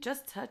something.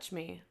 Just touch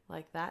me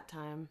like that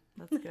time.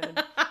 That's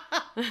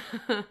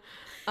good.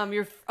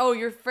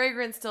 Your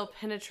fragrance still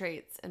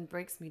penetrates and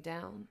breaks me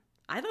down.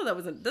 I thought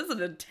this is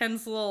an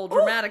intense little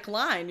dramatic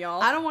line,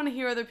 y'all. I don't want to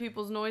hear other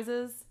people's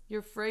noises.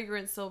 Your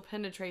fragrance still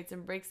penetrates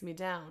and breaks me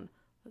down.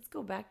 Let's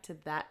go back to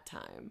that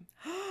time.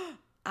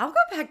 I'll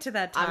go back to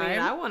that time. I mean,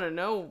 I want to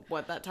know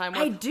what that time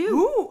was. I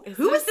do.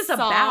 Who is this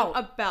about?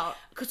 About?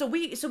 So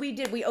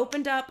we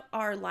opened up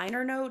our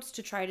liner notes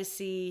to try to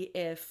see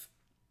if,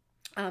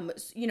 and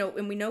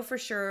we know for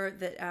sure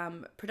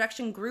that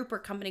production group or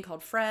company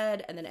called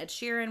Fred and then Ed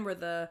Sheeran were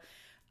the,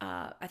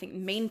 I think,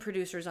 main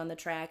producers on the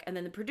track, and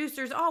then the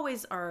producers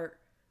always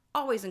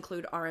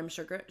include RM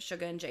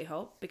Suga and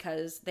J-Hope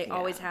because they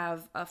always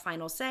have a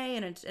final say,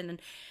 and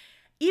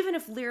even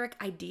if lyric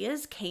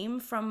ideas came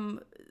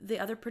from the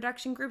other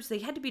production groups, they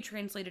had to be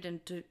translated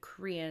into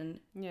Korean.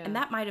 Yeah. And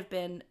that might have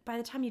been, by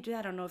the time you do that,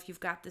 I don't know if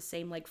you've got the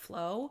same like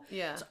flow.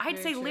 Yeah. So I'd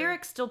say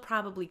lyrics still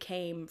probably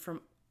came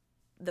from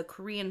the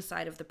Korean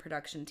side of the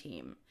production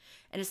team.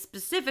 And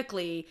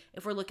specifically,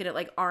 if we're looking at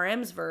like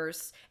RM's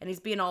verse and he's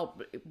being all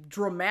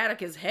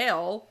dramatic as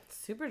hell.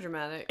 Super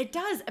dramatic. It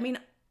does. I mean,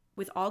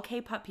 with all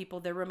K-pop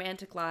people, their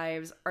romantic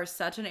lives are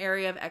such an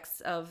area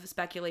of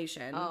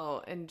speculation.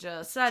 Oh, and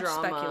just such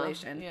drama.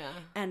 Speculation. Yeah.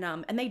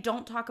 And they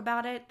don't talk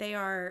about it. They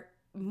are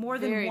more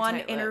than Very one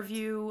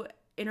tight-lipped.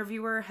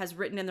 interviewer has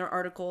written in their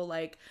article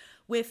like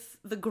with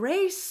the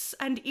grace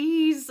and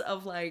ease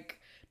of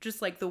like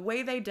just like the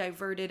way they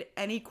diverted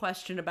any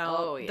question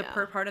about the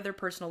part of their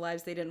personal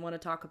lives they didn't want to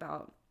talk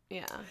about.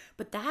 Yeah.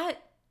 But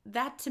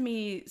that to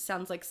me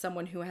sounds like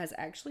someone who has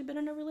actually been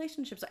in a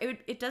relationship. So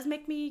it does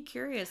make me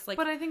curious. Like,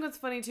 but I think what's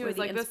funny too is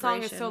like this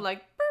song is so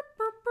like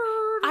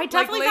I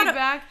definitely like, laid thought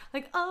back,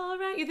 like all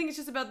right. You think it's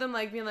just about them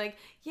like being like,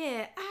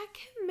 yeah, I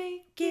can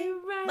make it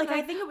right. Like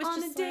I think it was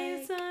on just a day,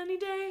 like, sunny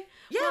day,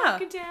 yeah,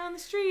 walking down the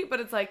street. But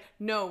it's like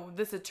no,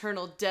 this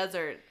eternal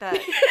desert that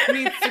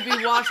needs to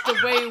be washed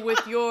away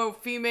with your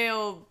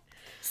female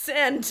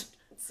scent,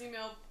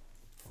 female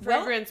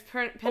fragrance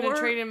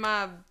penetrating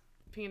my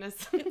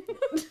penis.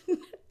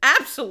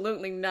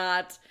 Absolutely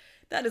not.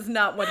 That is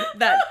not what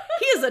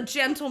he is a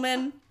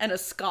gentleman and a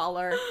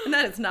scholar, and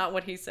that is not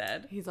what he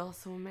said. He's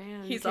also a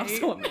man. He's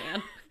also a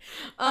man.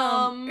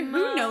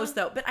 Who knows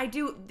though? But I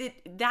do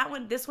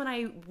this one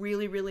I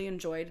really, really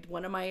enjoyed.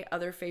 One of my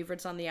other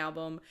favorites on the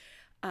album.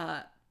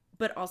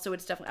 But also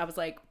it's definitely I was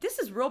like, this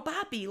is real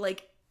boppy.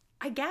 Like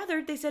I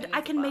gathered they said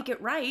I can make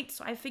it right,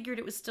 so I figured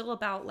it was still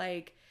about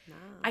like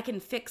I can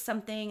fix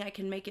something, I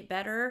can make it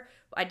better.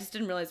 I just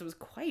didn't realize it was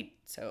quite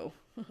so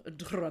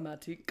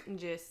dramatic.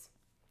 Yes.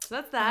 So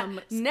that's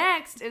that.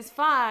 Next is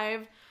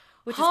 5,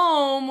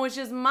 Home, which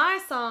is my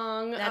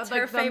song. That's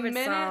her favorite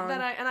song.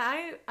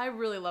 I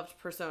really loved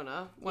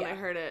Persona when I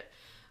heard it.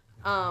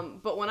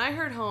 But when I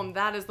heard Home,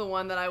 that is the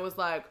one that I was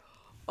like,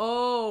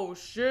 oh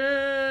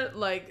shit!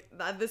 Like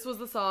this was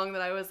the song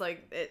that I was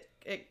like,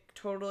 it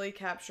totally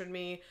captured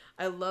me.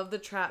 I love the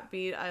trap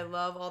beat. I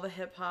love all the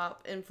hip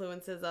hop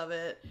influences of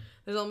it.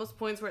 There's almost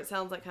points where it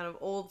sounds like kind of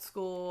old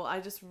school. I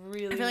just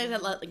really... I feel like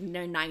that like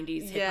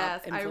 90s hip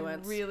hop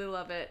influence. I really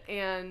love it.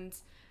 And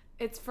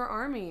it's for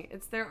ARMY.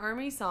 It's their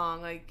ARMY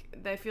song. Like,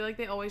 I feel like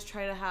they always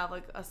try to have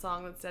like a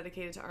song that's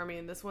dedicated to ARMY.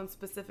 And this one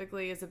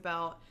specifically is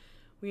about,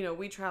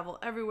 we travel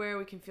everywhere.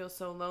 We can feel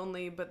so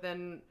lonely. But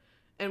then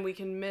and we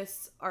can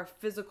miss our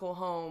physical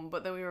home,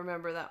 but then we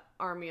remember that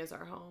Army is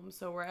our home.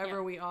 So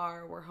wherever we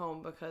are, we're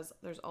home because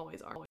there's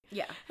always Army.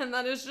 Yeah. And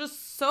that is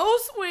just so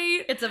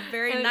sweet. It's a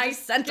very and nice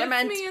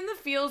sentiment. Gets me in the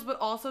feels, but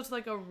also it's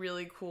like a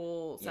really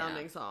cool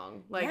sounding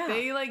song. Like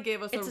they like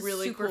gave us a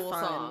really cool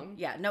song.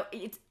 Yeah, no,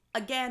 it's,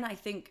 again, I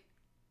think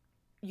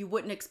you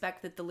wouldn't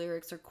expect that the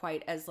lyrics are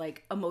quite as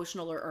like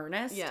emotional or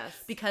earnest. Yes.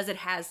 Because it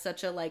has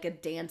such a like a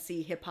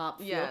dancey hip hop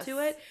feel to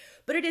it.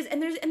 But it is,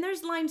 and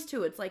there's lines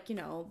too. It's like, you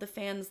know, the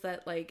fans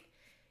that like,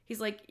 he's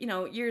like, you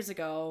know, years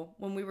ago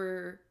when we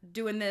were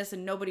doing this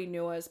and nobody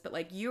knew us, but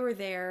like you were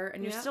there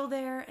and you're still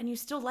there and you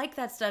still like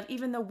that stuff,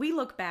 even though we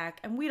look back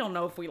and we don't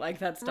know if we like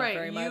that stuff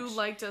very much. You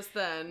liked us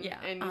then,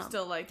 and you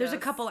still like us. There's a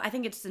couple, I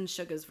think it's in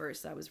Suga's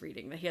verse I was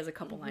reading, that he has a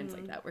couple lines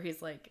like that where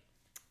he's like,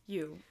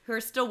 you who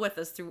are still with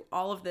us through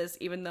all of this,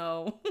 even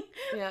though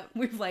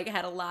we've like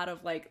had a lot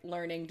of like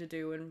learning to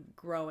do and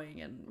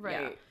growing and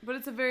but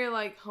it's a very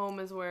like home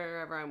is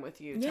wherever I'm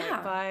with you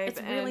type vibe.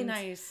 It's really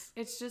nice.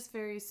 It's just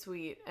very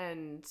sweet,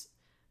 and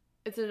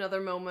it's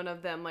another moment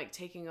of them like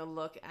taking a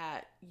look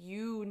at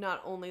you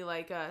not only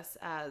like us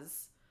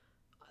as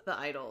the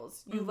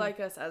idols, you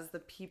like us as the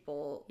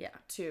people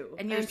too,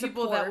 and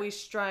people that we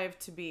strive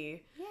to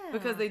be,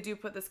 because they do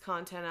put this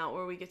content out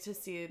where we get to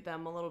see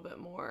them a little bit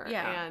more,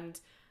 and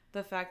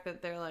the fact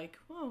that they're like,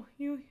 whoa,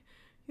 you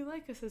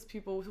like us as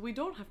people. We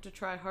don't have to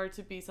try hard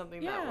to be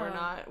something that we're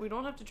not. We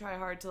don't have to try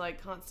hard to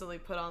like constantly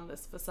put on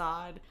this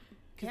facade.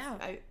 Yeah,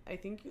 I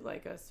think you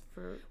like us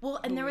for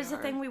and there was a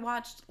thing we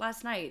watched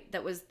last night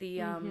that was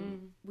the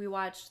we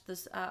watched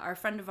this. Our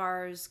friend of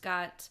ours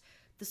got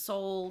the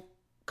Soul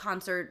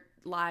concert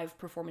live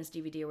performance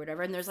DVD or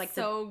whatever, and there's like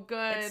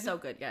good. It's so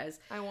good, guys.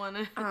 I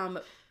wanna.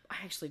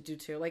 I actually do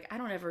too. Like, I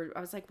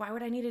was like, why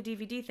would I need a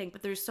DVD thing?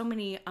 But there's so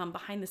many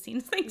behind the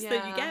scenes things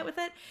that you get with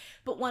it.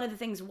 But one of the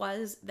things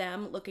was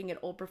them looking at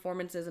old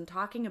performances and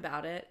talking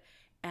about it.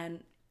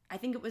 And I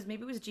think it was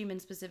Jimin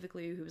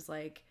specifically who was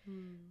like,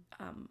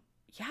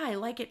 yeah, I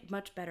like it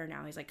much better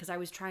now. He's like, because I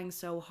was trying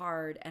so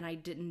hard and I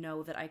didn't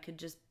know that I could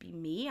just be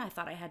me. I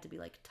thought I had to be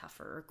like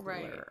tougher or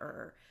cooler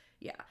or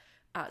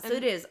so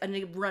it is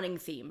a running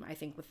theme, I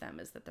think, with them,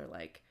 is that they're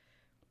like,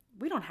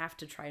 we don't have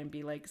to try and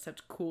be like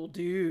such cool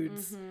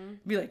dudes.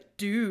 Be like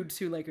dudes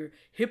who like are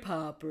hip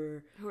hop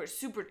or who are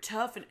super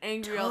tough and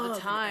angry all the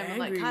time and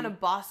like kind of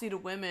bossy to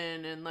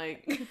women, and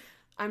like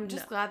I'm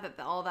just glad that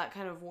all that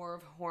kind of war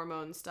of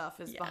hormone stuff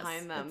is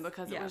behind them,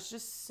 because it was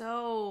just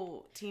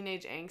so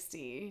teenage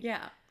angsty.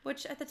 Yeah,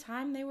 which at the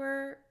time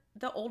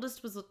the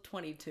oldest was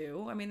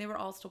 22. I mean, they were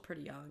all still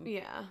pretty young.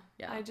 Yeah.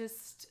 I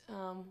just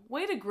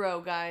way to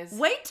grow, guys.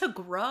 Way to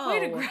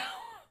grow.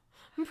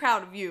 I'm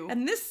proud of you.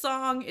 And this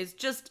song is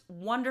just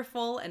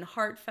wonderful and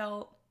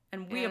heartfelt,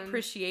 and we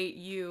appreciate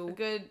you. A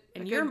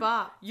good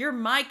bop. You're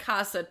my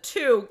casa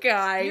too,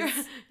 guys.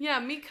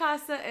 Mi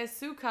casa es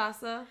su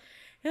casa.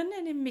 And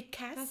then in mi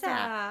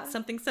casa.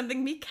 Something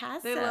mi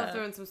casa. They love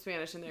throwing some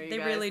Spanish in there, you guys.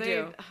 They really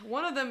do.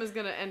 One of them is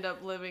going to end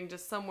up living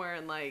just somewhere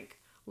in like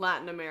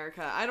Latin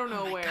America. I don't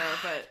know where,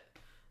 but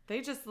they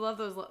just love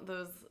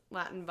those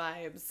Latin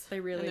vibes. They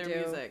really in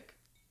their music.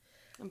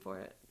 I'm for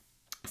it.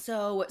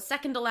 So,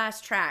 second to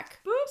last track,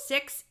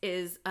 6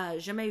 is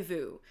Jamais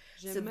Vu.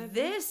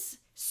 This,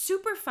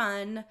 super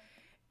fun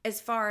as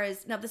far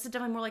as, now this is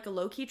definitely more like a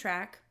low-key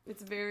track.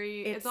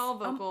 It's all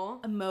vocal.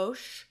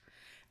 Emosh.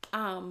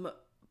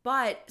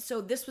 But,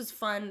 so this was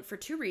fun for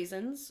two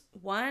reasons.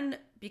 One,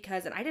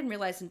 because, and I didn't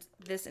realize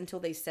this until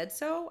they said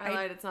so. I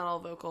lied, it's not all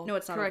vocal. No,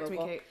 it's not Correct all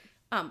vocal. Correct me,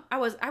 Kate. I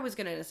was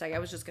gonna in a second. I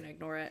was just gonna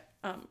ignore it.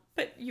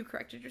 But you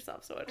corrected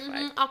yourself, so it's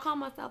fine. I'll call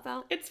myself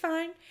out. It's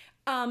fine.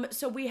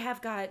 So we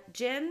have got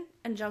Jin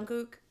and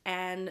Jungkook,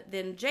 and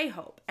then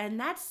J-Hope, and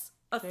that's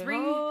a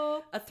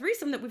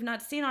threesome that we've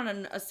not seen on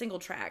a single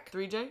track.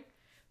 3J.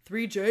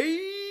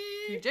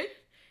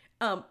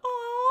 Oh,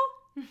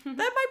 that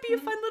might be a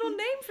fun little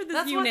name for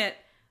this unit.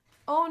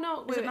 Oh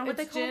no, wait, is it not what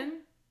they call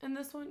Jin in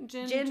this one?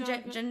 Jin,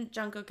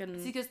 Jungkook,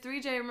 and see, because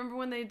 3J. Remember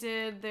when they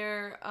did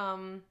their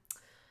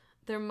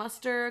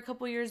muster a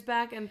couple years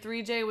back, and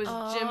 3J was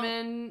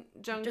Jimin,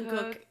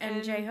 Jungkook,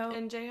 and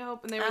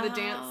J-Hope, and they were the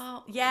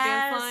dance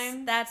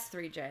line. That's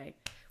 3J.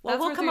 Well,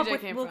 we'll come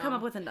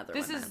up with another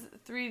one. This is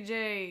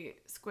 3J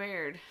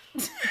squared.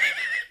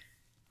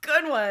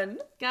 Good one.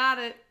 Got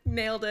it.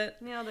 Nailed it.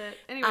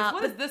 Anyways,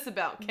 what is this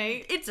about,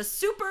 Kate? It's a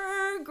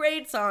super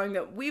great song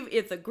that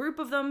it's a group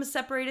of them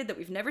separated that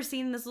we've never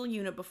seen in this little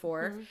unit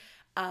before.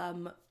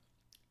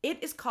 It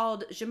is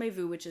called Jamais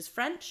Vu, which is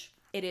French.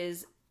 It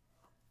is,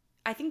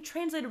 I think,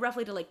 translated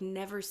roughly to like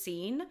never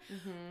seen.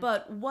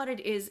 But what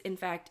it is, in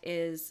fact,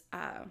 is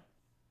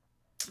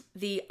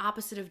the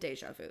opposite of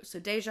déjà vu. So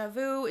déjà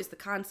vu is the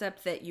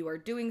concept that you are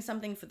doing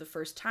something for the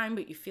first time,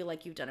 but you feel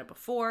like you've done it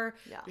before.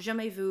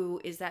 Jamais vu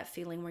is that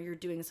feeling where you're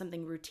doing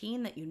something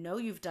routine that you know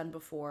you've done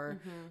before,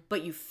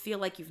 but you feel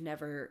like you've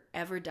never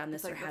ever done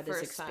this or had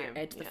this experience.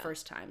 It's the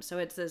first time. So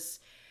it's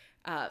this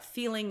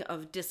feeling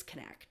of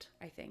disconnect,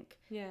 I think.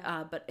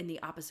 But in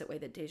the opposite way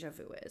that déjà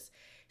vu is.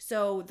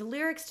 So the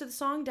lyrics to the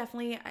song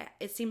definitely,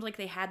 it seemed like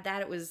they had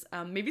that. It was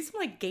maybe some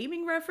like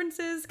gaming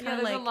references, kind of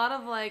there's like a lot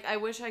of like, I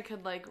wish I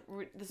could like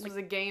this was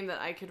a game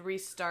that I could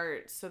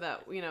restart so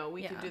that we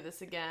could do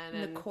this again.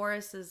 And the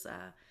chorus is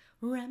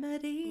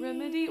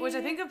Remedy, which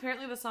I think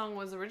apparently the song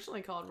was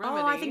originally called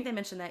Remedy. Oh, I think they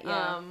mentioned that.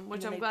 Yeah,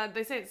 which I'm glad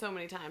they say it so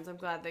many times. I'm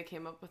glad they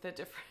came up with a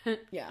different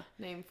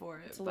name for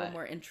it. It's a little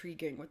more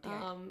intriguing with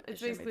the. It's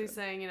basically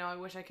saying, I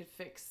wish I could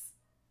fix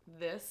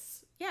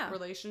this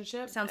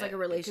relationship. Sounds like a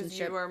relationship.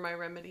 Because you are my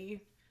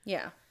remedy.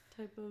 Yeah.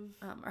 Type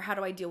of. Or how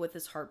do I deal with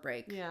this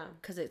heartbreak? Yeah.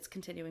 Because it's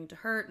continuing to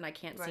hurt and I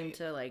can't seem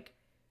to like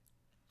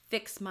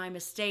fix my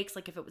mistakes.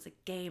 Like if it was a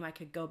game, I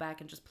could go back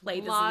and just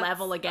play this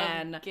level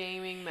again. Of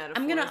gaming metaphors.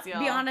 I'm gonna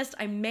be honest.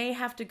 I may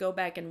have to go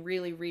back and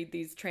really read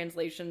these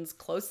translations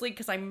closely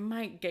because I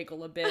might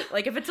giggle a bit.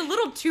 Like if it's a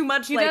little too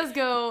much.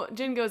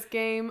 Jin goes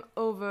game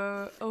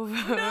over. And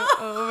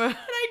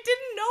I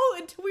didn't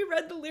know until we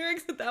read the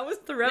lyrics that was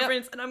the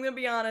reference. Yep. And I'm gonna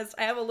be honest.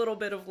 I have a little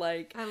bit of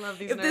like. I love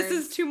these. If nerds. This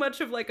is too much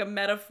of like a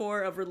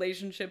metaphor of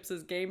relationships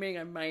as gaming,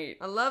 I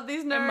love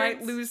these nerds. I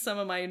might lose some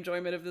of my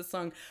enjoyment of this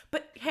song.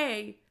 But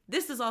hey.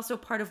 This is also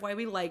part of why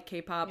we like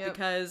K-pop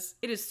because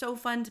it is so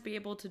fun to be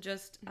able to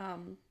just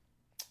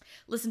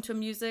listen to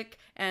music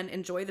and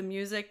enjoy the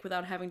music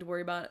without having to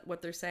worry about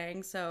what they're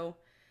saying. So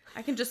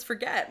I can just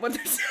forget what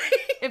they're saying.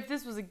 If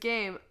this was a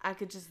game, I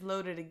could just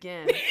load it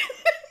again.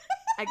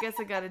 I guess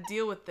I gotta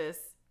deal with this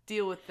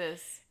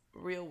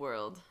real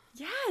world.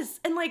 Yes,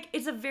 and like it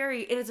is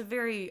a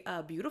very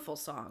beautiful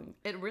song.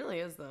 It really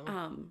is though.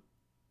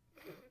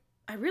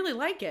 I really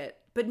like it.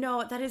 But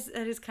no, that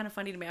is kind of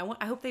funny to me.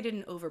 I hope they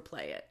didn't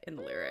overplay it in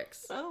the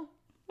lyrics. Oh.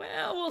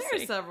 Well, we'll see.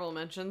 There's several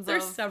mentions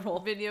of several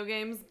video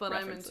games, but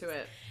references. I'm into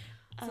it.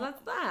 So that's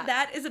that.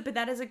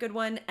 That is a good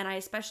one, and I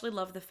especially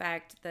love the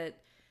fact that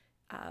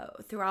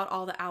throughout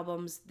all the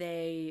albums,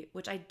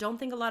 which I don't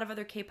think a lot of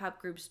other K-pop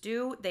groups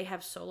do, they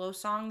have solo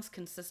songs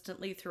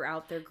consistently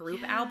throughout their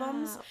group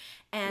albums.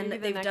 And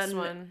they've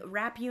done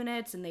rap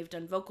units and they've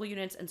done vocal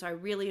units, and so I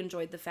really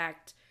enjoyed the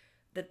fact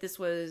that this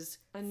was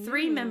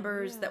three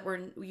members that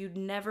you'd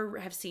never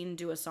have seen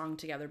do a song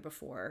together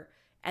before.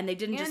 And they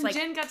didn't just like...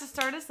 And Jin got to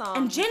start a song.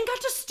 And Jin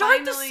got to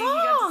start the song! He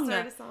got to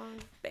start a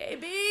song.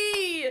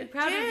 Baby! I'm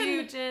proud of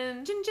you,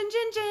 Jin.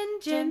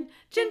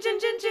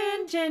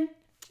 Jin.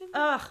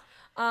 Ugh.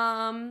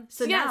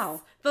 So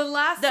now... The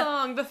last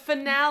song, the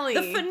finale.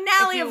 The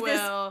finale of this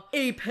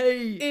EP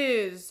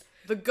is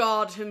the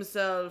god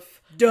himself...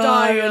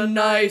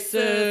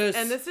 Dionysus.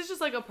 And this is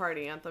just like a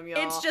party anthem,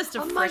 y'all. It's just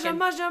a freaking...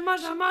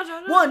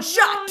 One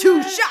shot,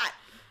 two shot!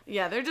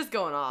 Yeah, they're just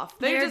going off.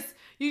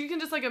 You can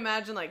just like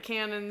imagine like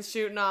cannons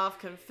shooting off,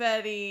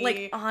 confetti,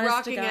 like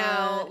rocking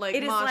out,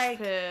 like mosh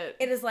pit.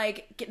 It is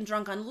like getting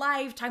drunk on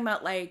life, talking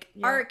about like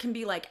art can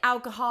be like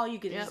alcohol. You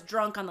get just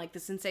drunk on like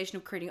the sensation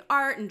of creating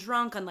art and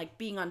drunk on like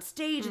being on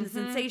stage and the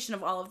sensation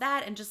of all of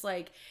that. And just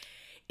like,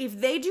 if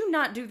they do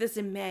not do this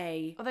in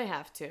May, they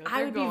have to.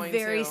 I would be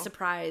very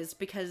surprised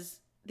because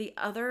the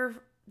other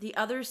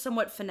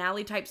somewhat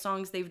finale type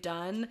songs they've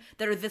done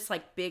that are this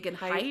like big and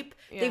hype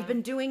they've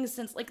been doing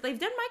since like they've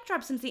done mic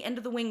drops since the end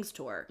of the Wings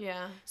tour.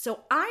 Yeah. So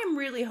I'm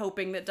really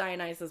hoping that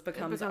Dionysus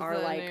becomes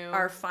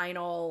our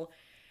final.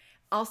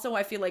 Also,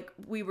 I feel like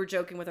we were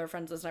joking with our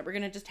friends this night. We're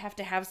gonna just have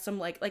to have some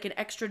like an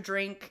extra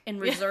drink in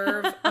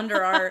reserve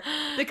under our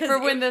because for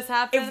when this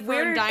happens. If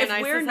we're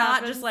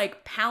not just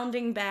like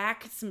pounding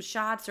back some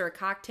shots or a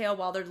cocktail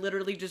while they're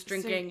literally just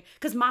drinking,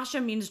 because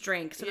Masha means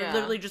drink, so they're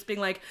literally just being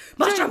like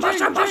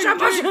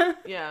Masha.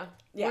 Yeah.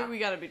 We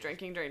gotta be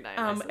drinking during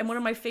Dionysus. And one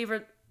of my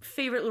favorite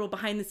little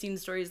behind the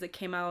scenes stories that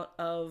came out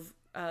of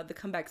the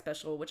comeback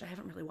special, which I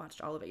haven't really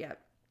watched all of it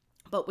yet,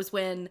 but was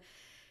when.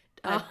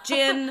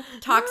 Jin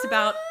talks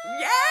about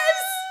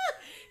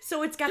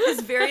so it's got this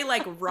very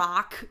like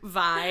rock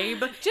vibe.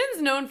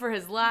 Jin's known for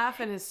his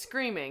laugh and his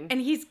screaming, and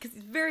he's a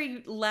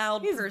very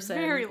loud person.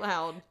 Very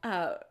loud.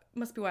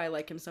 Must be why I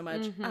like him so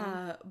much.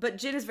 But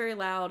Jin is very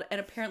loud, and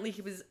apparently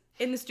he was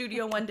in the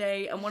studio one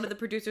day, and one of the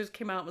producers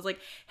came out and was like,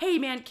 "Hey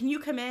man, can you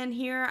come in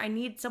here? I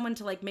need someone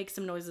to like make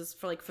some noises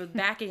for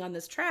backing on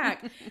this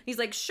track." He's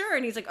like, "Sure,"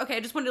 and he's like, "Okay, I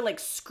just wanted to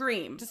like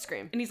scream." Just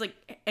scream. And he's like,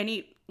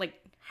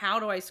 how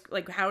do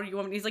you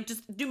want me? He's like,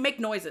 just make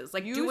noises.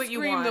 Like, do what you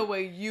want. Scream the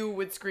way you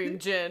would scream,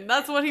 Jin.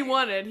 That's what he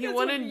wanted. He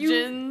wanted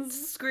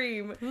Jin's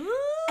scream.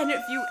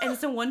 And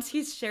so once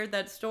he's shared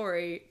that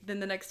story, then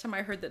the next time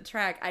I heard that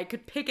track, I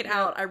could pick it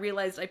out. I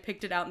realized I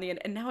picked it out in the end,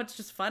 and now it's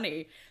just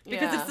funny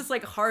because it's this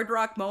like hard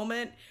rock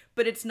moment,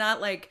 but it's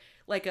not like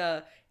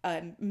a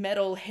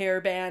metal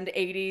hair band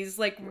 80s.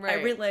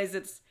 I realize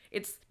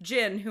it's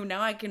Jin, who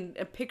now I can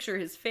picture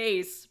his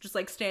face just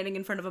like standing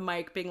in front of a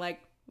mic being like,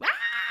 ah!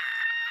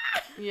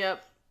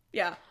 Yep.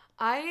 Yeah.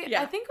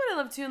 I think what I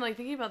love too, and like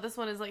thinking about this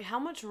one is like how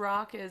much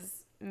rock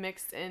is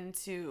mixed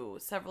into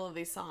several of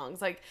these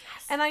songs. Like,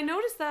 and I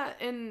noticed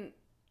that in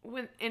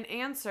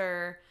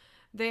Answer,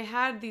 they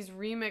had these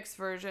remix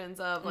versions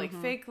of like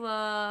Fake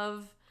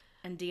Love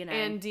And DNA.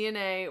 And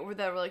DNA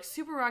that were like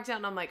super rocked out,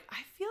 and I'm like,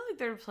 I feel like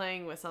they're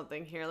playing with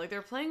something here. Like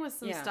they're playing with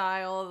some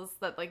styles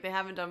that like they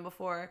haven't done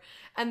before.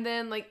 And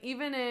then like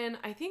even in,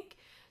 I think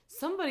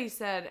somebody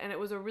said, and it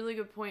was a really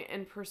good point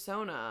in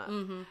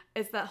Persona,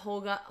 it's that whole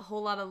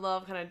lot of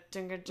love kind of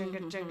jinga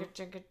jinga jinga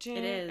jinga jinga.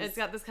 It is. It's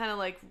got this kind of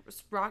like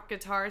rock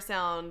guitar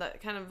sound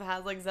that kind of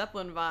has like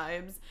Zeppelin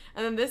vibes,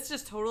 and then this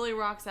just totally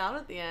rocks out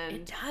at the end.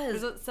 It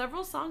does. There's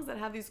several songs that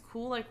have these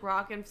cool like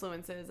rock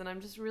influences, and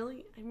I'm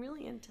really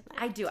into that.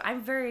 I do.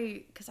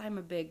 Because I'm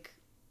a big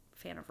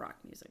fan of rock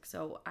music,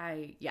 so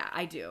I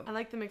do. I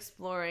like them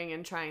exploring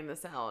and trying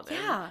this out.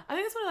 Yeah. And I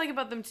think that's what I like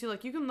about them too.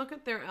 Like you can look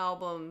at their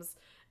albums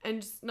and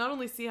just not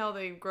only see how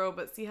they grow,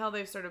 but see how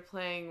they've started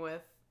playing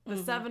with the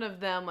 7 of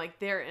them, like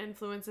their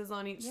influences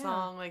on each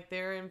song, like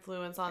their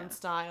influence on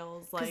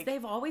styles. Like, because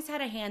they've always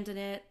had a hand in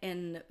it,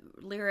 in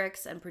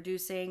lyrics and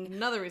producing.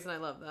 Another reason I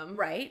love them.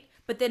 Right.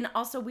 But then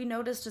also we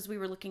noticed as we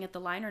were looking at the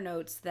liner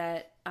notes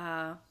that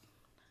that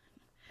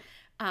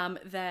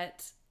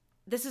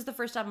this is the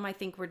first album I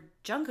think where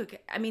Jungkook,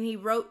 I mean, he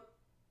wrote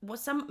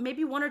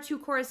maybe 1 or 2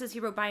 choruses he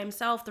wrote by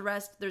himself. The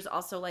rest, there's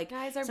also like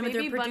guys, our some of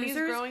baby their bunny's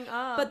producers. growing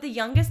up. But the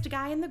youngest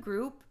guy in the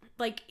group,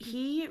 like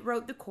he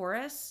wrote the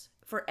chorus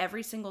for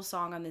every single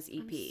song on this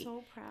EP. I'm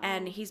so proud.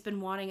 And he's been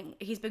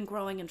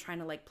growing and trying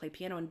to like play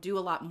piano and do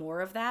a lot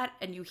more of that.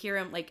 And you hear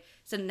him like,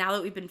 so now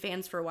that we've been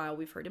fans for a while,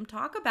 we've heard him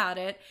talk about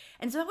it.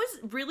 And so that was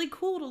really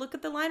cool to look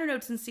at the liner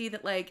notes and see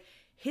that like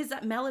his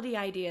melody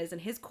ideas and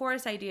his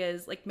chorus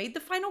ideas like made the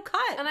final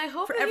cut. And I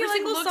hope for that every he like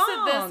single looks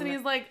song. at this and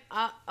he's like,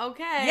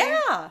 okay.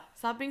 Yeah.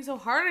 Stop being so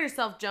hard on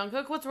yourself,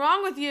 Jungkook. What's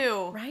wrong with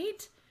you?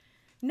 Right?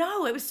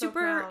 No, it was So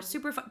super proud.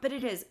 super fun. But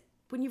it is,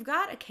 when you've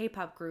got a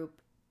K-pop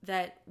group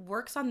that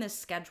works on this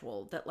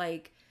schedule, that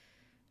like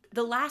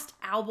the last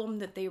album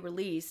that they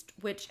released,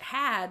 which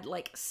had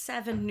like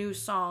 7 new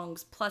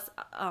songs plus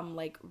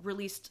like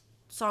released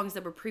songs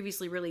that were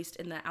previously released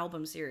in the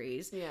album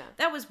series. Yeah.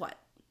 That was what?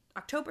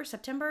 October,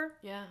 September?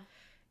 Yeah.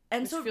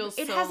 And Which so feels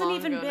it so hasn't long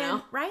even ago been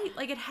now. right.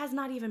 Like it has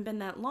not even been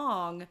that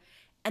long,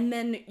 and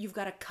then you've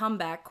got a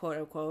comeback, quote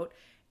unquote,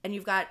 and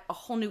you've got a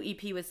whole new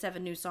EP with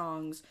 7 new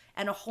songs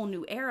and a whole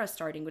new era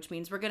starting, which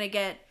means we're gonna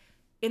get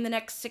in the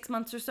next 6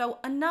 months or so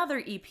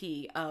another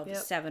EP of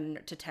 7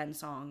 to 10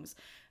 songs.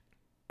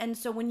 And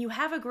so when you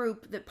have a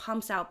group that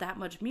pumps out that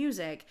much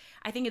music,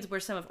 I think it's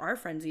where some of our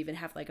friends even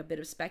have like a bit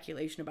of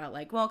speculation about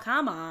like, well,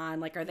 come on,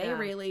 like are they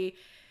really?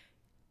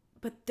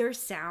 But their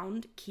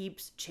sound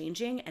keeps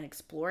changing and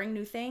exploring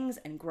new things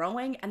and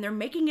growing, and they're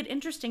making it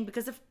interesting,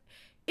 because if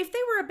they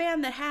were a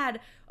band that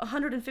had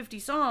 150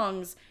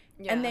 songs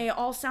and they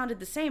all sounded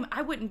the same,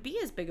 I wouldn't be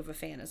as big of a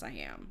fan as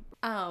I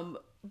am.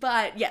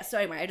 But yeah, so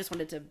anyway, I just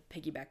wanted to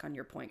piggyback on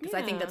your point, because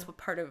I think that's what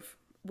part of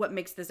what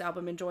makes this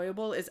album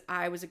enjoyable is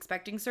I was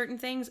expecting certain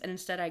things, and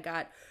instead I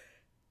got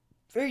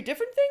very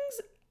different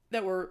things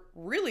that were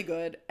really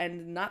good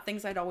and not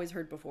things I'd always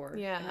heard before.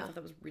 Yeah. And I thought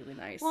that was really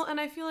nice. Well, and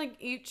I feel like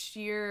each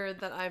year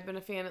that I've been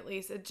a fan, at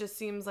least, it just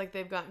seems like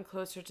they've gotten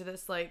closer to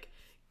this, like,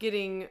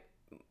 getting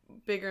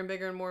bigger and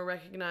bigger and more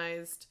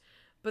recognized.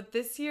 But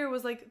this year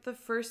was, like, the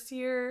first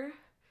year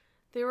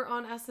they were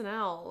on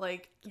SNL.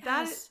 Like,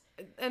 Yes.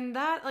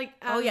 that, like...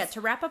 Oh, yeah.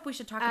 To wrap up, we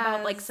should talk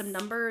about, like, some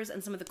numbers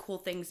and some of the cool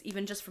things,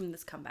 even just from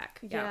this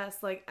comeback. Yeah. Yes,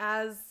 like,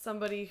 as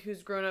somebody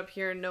who's grown up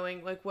here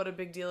knowing, like, what a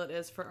big deal it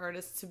is for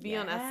artists to be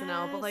on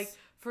SNL. But, like,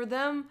 for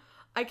them,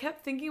 I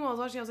kept thinking while I was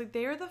watching, I was like,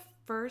 they are the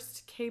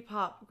first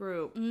K-pop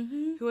group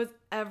who has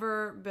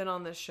ever been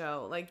on this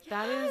show. Like,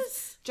 that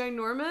is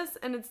ginormous,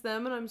 and it's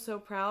them, and I'm so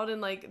proud.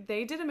 And, like,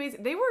 they did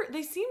amazing.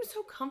 They seemed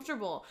so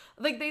comfortable.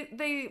 Like,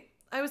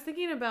 I was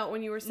thinking about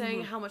when you were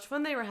saying how much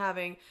fun they were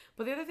having,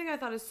 but the other thing I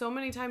thought is so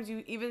many times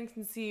you even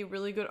can see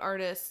really good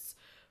artists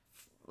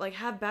like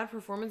have bad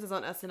performances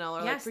on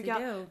SNL or like freak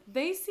out. Do.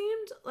 They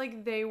seemed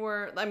like they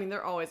were, I mean,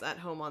 they're always at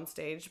home on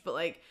stage, but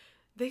like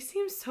they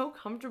seemed so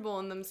comfortable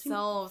in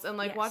themselves, and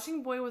like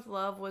watching Boy With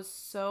Love was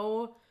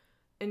so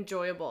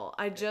enjoyable.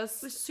 It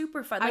was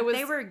super fun. I Like,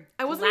 wasn't even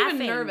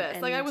laughing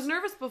nervous. Like I was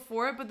nervous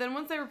before it, but then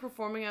once they were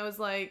performing, I was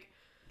like,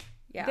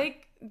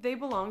 they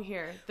belong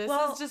here. This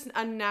is just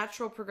a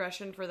natural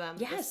progression for them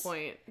at this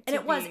point. And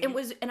it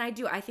was, and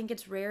I think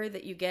it's rare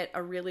that you get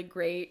a really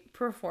great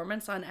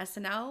performance on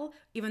SNL,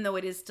 even though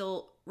it is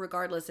still,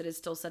 regardless, it is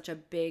still such a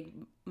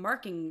big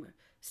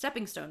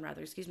stepping stone,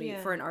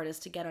 for an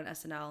artist to get on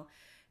SNL.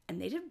 And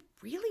they did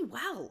really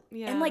well.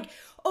 Yeah. And like,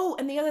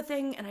 and the other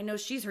thing, and I know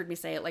she's heard me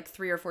say it like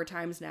 3 or 4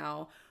 times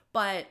now,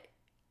 but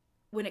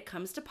when it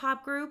comes to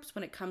pop groups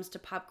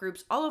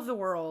all over the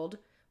world,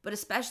 but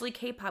especially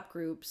K-pop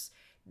groups,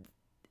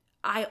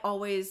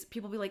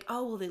 people be like,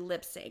 oh, well, they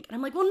lip sync. And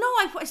I'm like, well,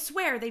 no, I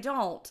swear they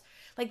don't.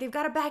 Like, they've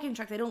got a backing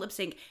track. They don't lip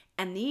sync.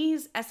 And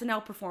these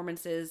SNL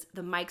performances,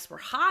 the mics were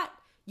hot.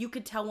 You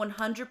could tell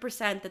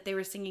 100% that they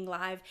were singing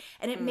live.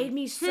 And it made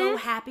me so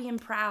happy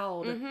and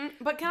proud. Mm-hmm.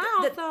 But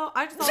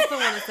I just also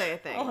want to say a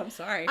thing. Oh, I'm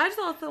sorry. I just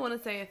also want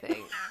to say a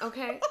thing,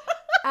 okay?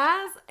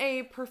 As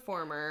a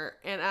performer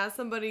and as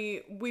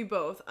somebody, we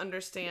both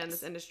understand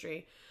this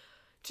industry.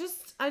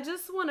 I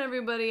just want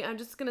everybody, I'm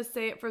just going to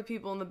say it for the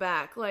people in the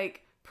back,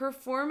 like,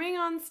 performing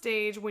on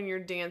stage when you're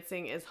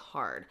dancing is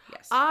hard.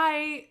 Yes.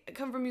 I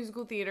come from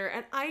musical theater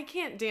and I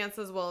can't dance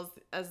as well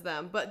as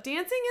them, but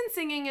dancing and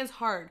singing is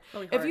hard.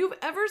 Really hard. If you've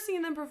ever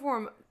seen them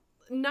perform,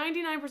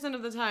 99%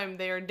 of the time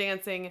they are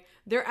dancing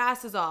their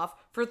asses off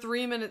for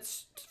 3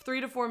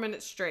 to 4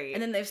 minutes straight.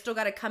 And then they've still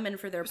got to come in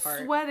for their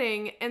part.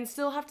 Sweating and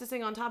still have to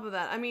sing on top of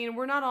that. I mean,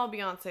 we're not all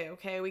Beyonce,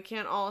 okay? We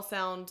can't all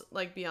sound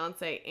like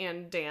Beyonce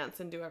and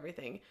dance and do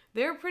everything.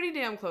 They're pretty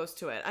damn close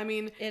to it. I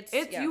mean, it's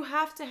you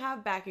have to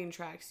have backing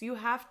tracks. You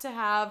have to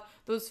have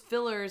those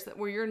fillers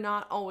where you're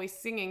not always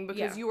singing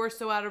because you are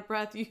so out of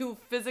breath you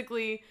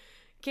physically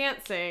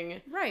can't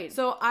sing. Right.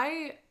 So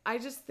I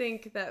just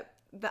think that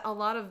a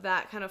lot of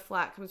that kind of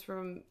flack comes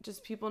from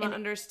just people not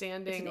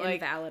understanding. It's an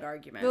invalid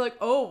argument. They're like,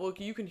 oh, well,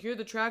 you can hear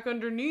the track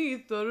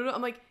underneath. Da, da, da.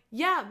 I'm like,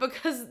 yeah,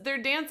 because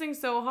they're dancing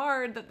so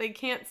hard that they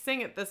can't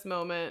sing at this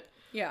moment.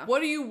 Yeah. What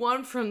do you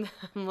want from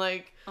them?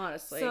 Like,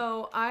 honestly.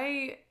 So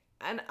I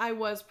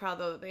was proud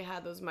though that they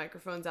had those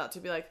microphones out to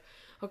be like,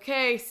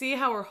 okay, see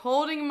how we're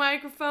holding a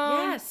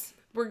microphone? Yes.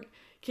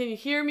 Can you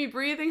hear me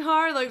breathing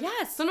hard? Like,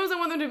 yes. Sometimes I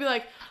want them to be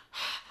like,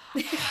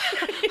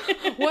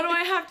 what do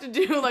I have to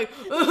do? Like,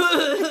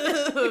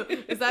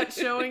 is that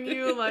showing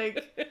you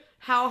like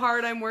how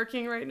hard I'm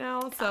working right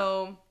now?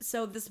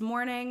 So this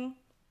morning,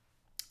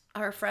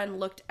 our friend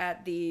looked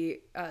at the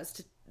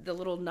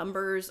little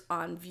numbers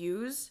on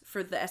views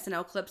for the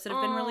SNL clips that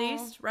have been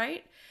released,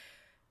 right?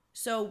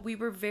 So we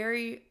were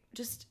very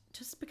just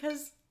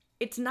because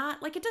it's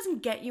not like, it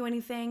doesn't get you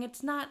anything.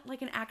 It's not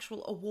like an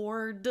actual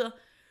award.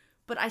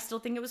 But I still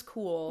think it was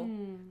cool.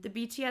 The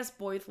BTS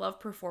Boy With Love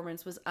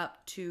performance was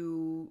up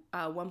to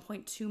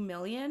 1.2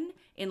 million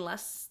in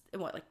less,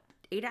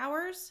 8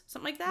 hours?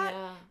 Something like that?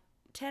 Yeah.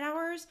 10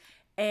 hours?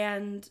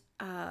 And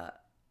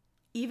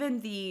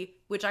even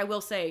which I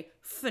will say,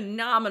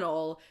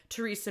 phenomenal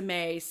Theresa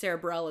May, Sarah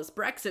Bareilles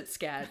Brexit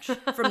sketch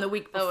from the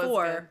week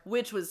before,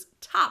 which was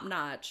top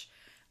notch.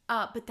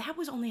 But that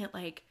was only at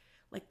like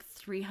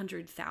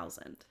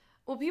 300,000.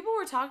 Well, people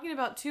were talking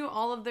about, too,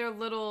 all of their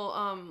little,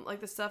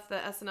 like, the stuff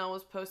that SNL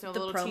was posting, all the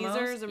little promos,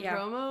 teasers and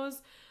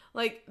promos.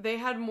 Like, they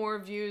had more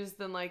views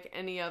than, like,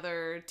 any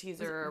other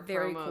teaser or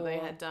promo they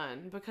had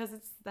done. Because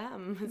it's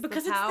them.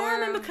 Because it's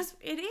them, and because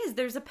it is.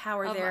 There's a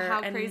power there.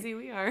 How crazy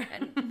we are.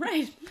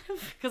 Right.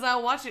 Because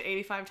I'll watch it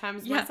 85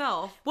 times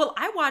myself. Well,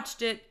 I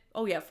watched it.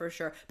 Oh, yeah, for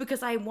sure.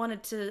 Because I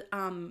wanted to,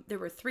 there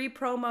were 3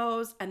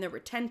 promos, and there were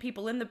 10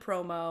 people in the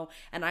promo,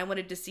 and I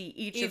wanted to see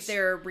each of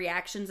their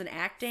reactions and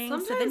acting.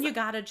 So then you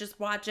gotta just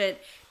watch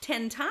it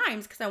 10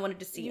 times, because I wanted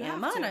to see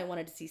Emma, and I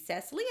wanted to see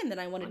Cecily, and then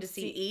I wanted to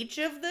see each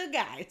of the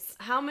guys.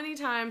 How many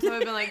times have I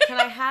been like, can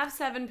I have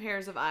 7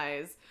 pairs of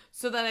eyes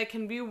so that I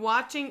can be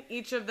watching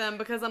each of them?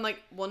 Because I'm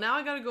like, well, now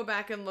I gotta go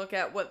back and look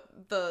at what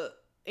the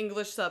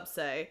English subs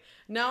say.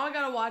 Now I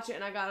gotta watch it,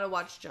 and I gotta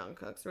watch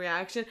Jungkook's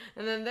reaction,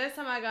 and then this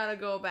time I gotta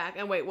go back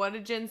and wait, what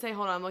did Jin say?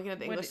 Hold on, I'm looking at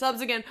the English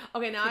subs again.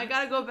 Okay, now I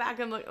gotta go back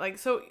and look. Like,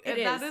 so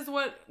that is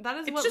what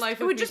life.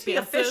 It would just be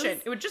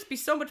efficient. It would just be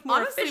so much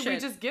more efficient. Honestly, we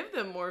just give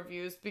them more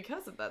views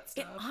because of that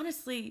stuff.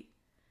 Honestly,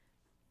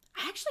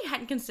 I actually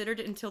hadn't considered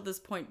it until this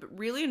point, but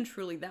really and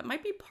truly, that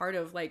might be part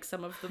of like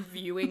some of the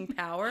viewing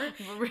power.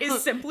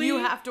 Is simply you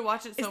have to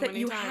watch it so many times.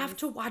 You have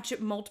to watch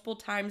it multiple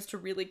times to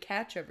really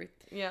catch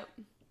everything. Yep.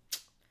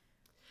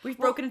 We've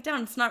broken it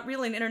down. It's not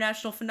really an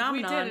international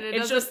phenomenon. We did.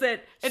 It's just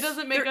that it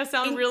doesn't make us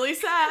sound really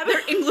sad.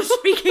 Their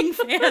English-speaking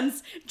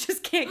fans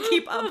just can't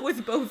keep up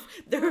with both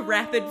their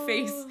rapid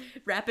pace.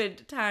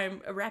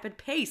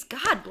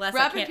 God bless.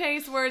 Rapid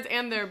pace words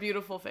and their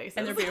beautiful faces.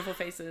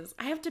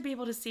 I have to be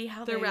able to see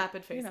how their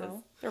rapid faces.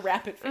 Their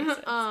rapid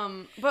faces.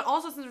 But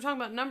also, since we're talking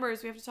about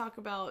numbers, we have to talk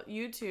about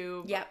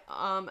YouTube. Yep.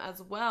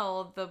 As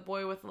well, the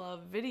Boy With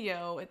Love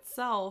video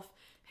itself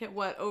hit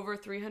what, over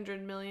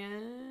 300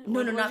 million?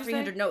 No, not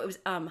 300. No, it was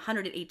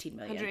 118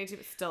 million. 118,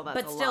 but still,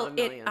 that's a lot of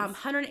millions.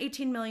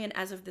 118 million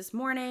as of this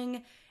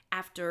morning,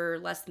 after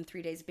less than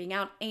 3 days of being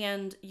out,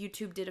 and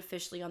YouTube did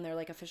officially on their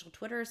like official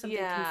Twitter or something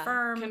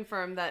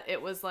confirm that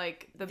it was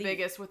like the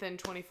biggest within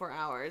 24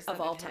 hours of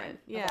all time.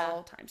 Yeah, of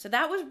all time. So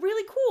that was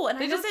really cool. And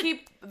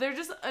they're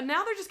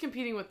just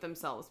competing with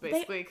themselves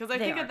basically, because I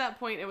think at that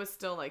point it was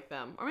still like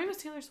them, or maybe it was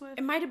Taylor Swift.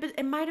 It might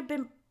have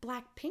been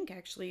Blackpink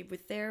actually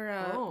with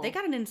their they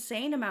got an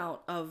insane amount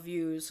of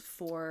views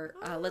for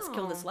Let's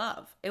Kill This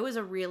Love. It was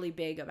a really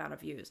big amount of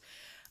views.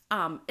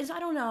 I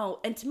don't know,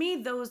 and to me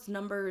those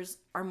numbers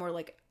are more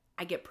like,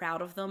 I get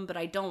proud of them, but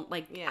I don't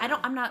like. Yeah.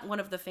 I'm not one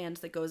of the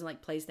fans that goes and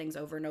like plays things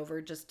over and over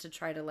just to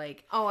try to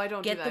like. Oh, I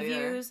don't get do that the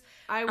either. Views.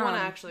 I want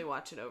to actually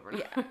watch it over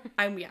and over.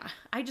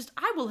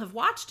 I will have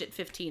watched it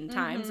 15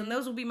 times, and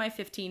those will be my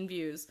 15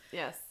 views.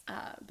 Yes.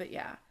 But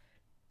yeah,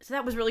 so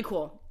that was really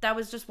cool. That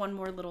was just one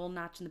more little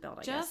notch in the belt.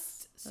 I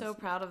guess. So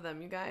proud of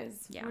them, you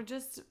guys. Yeah.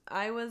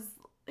 I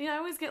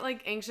always get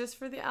like anxious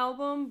for the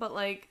album, but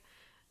like,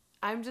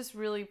 I'm just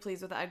really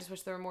pleased with it. I just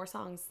wish there were more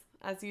songs.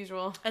 As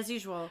usual.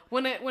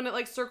 When it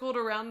like circled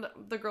around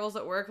the girls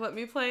at work, let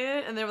me play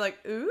it, and they were like,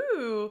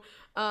 "Ooh."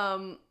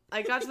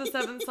 I got to the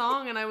 7th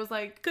song, and I was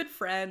like, "Good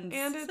friends."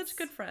 And it's such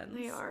good friends.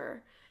 They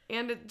are.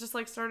 and it just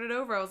like started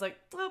over. I was like,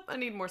 oh, I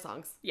need more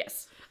songs.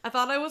 Yes. I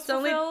thought I was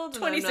fulfilled.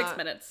 Only 26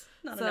 minutes.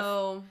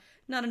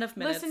 Not enough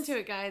minutes. Listen to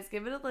it, guys.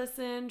 Give it a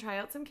listen. Try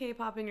out some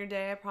K-pop in your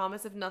day. I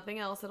promise, if nothing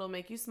else, it'll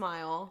make you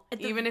smile.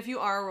 Even if you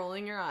are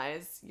rolling your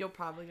eyes, you're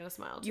probably going to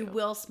smile too. You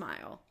will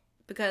smile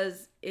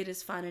because it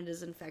is fun, it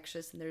is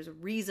infectious, and there's a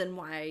reason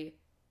why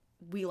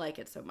we like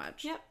it so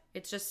much. Yep.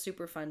 It's just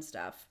super fun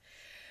stuff.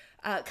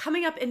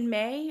 Coming up in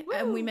May,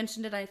 and we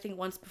mentioned it I think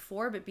once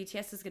before, but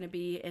BTS is going to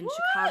be in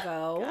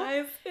Chicago,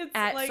 guys, it's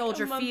at like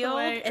Soldier Field,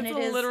 away. and it's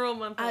it is a literal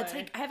month away. It's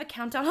like I have a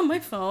countdown on my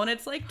phone.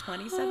 It's like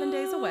 27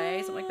 days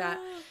away, something like that.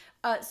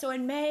 So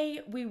in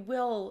May we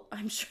will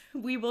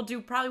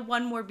do probably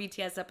one more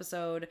BTS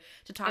episode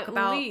to talk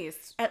about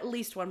at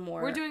least one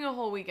more. We're doing a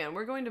whole weekend.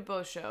 We're going to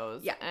both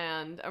shows, yeah,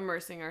 and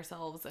immersing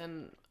ourselves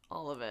in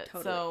all of it.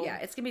 Totally. So yeah,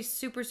 it's gonna be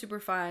super, super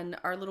fun.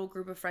 Our little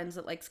group of friends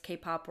that likes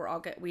K-pop,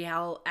 we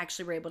all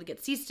actually were able to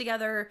get seats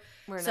together.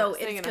 We're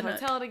staying in a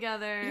hotel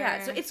together.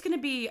 Yeah, so it's gonna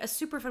be a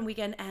super fun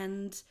weekend,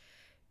 and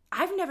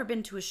I've never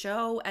been to a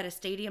show at a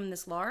stadium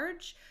this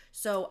large,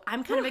 so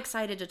I'm kind of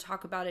excited to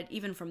talk about it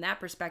even from that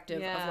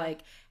perspective of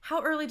like,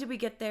 how early did we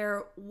get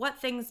there? What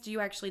things do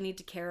you actually need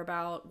to care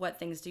about? What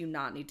things do you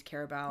not need to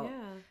care about?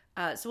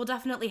 Yeah. So we'll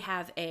definitely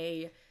have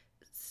a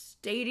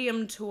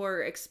stadium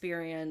tour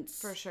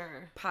experience for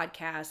sure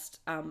podcast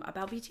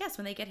about BTS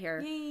when they get here,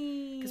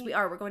 because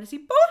we're going to see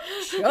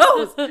both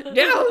shows.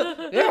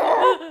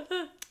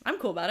 I'm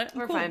cool about it.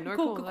 We're fine. We're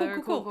cool.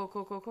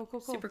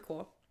 Cool. Super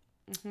cool.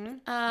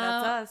 That's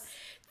us.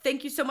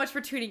 Thank you so much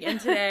for tuning in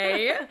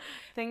today.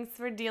 Thanks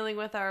for dealing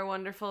with our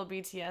wonderful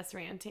BTS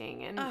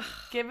ranting, and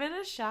give it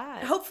a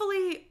shot.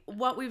 Hopefully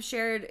what we've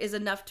shared is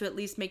enough to at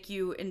least make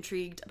you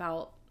intrigued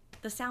about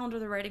the sound or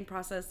the writing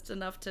process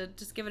enough to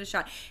just give it a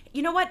shot.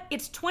 You know what?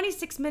 It's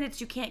 26 minutes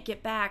you can't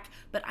get back,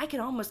 but I can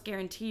almost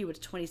guarantee you it's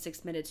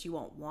 26 minutes you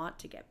won't want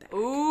to get back.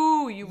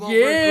 Ooh, you won't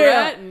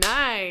regret.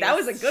 Nice. That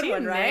was a good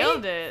one, right?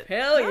 Nailed it.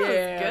 Hell that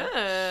yeah. was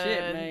good.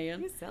 Shit,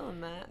 man. You're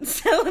selling that.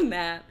 Selling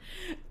that.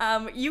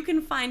 You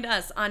can find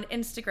us on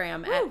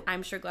Instagram at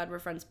I'm Sure Glad We're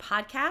Friends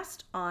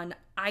Podcast, on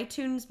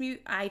iTunes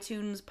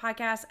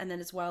Podcast, and then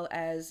as well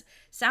as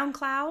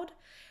SoundCloud.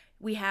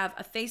 We have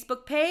a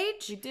Facebook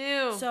page. We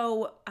do.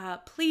 So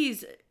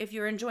please, if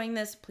you're enjoying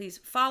this, please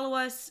follow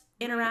us,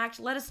 interact.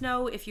 Let us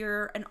know if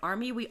you're an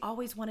ARMY. We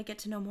always want to get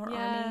to know more ARMY.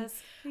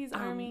 Yes, please,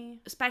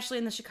 ARMY. Especially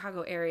in the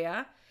Chicago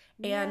area.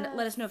 And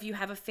let us know if you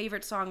have a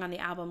favorite song on the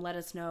album. Let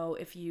us know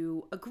if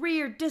you agree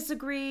or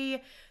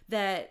disagree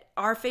that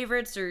our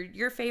favorites are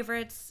your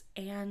favorites.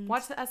 And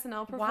watch the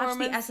SNL performance.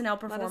 Let us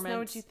know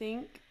what you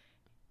think.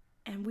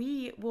 And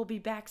we will be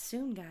back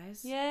soon,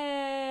 guys.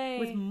 Yay.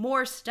 With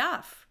more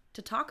stuff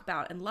to talk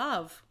about and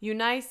love. You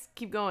nice,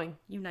 keep going.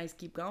 You nice,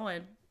 keep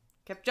going.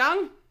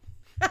 Kepjong.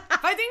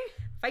 Fighting.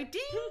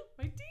 Fighting.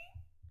 Fighting.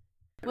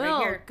 Right Will,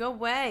 here. go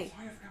away.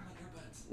 Sorry, I forgot my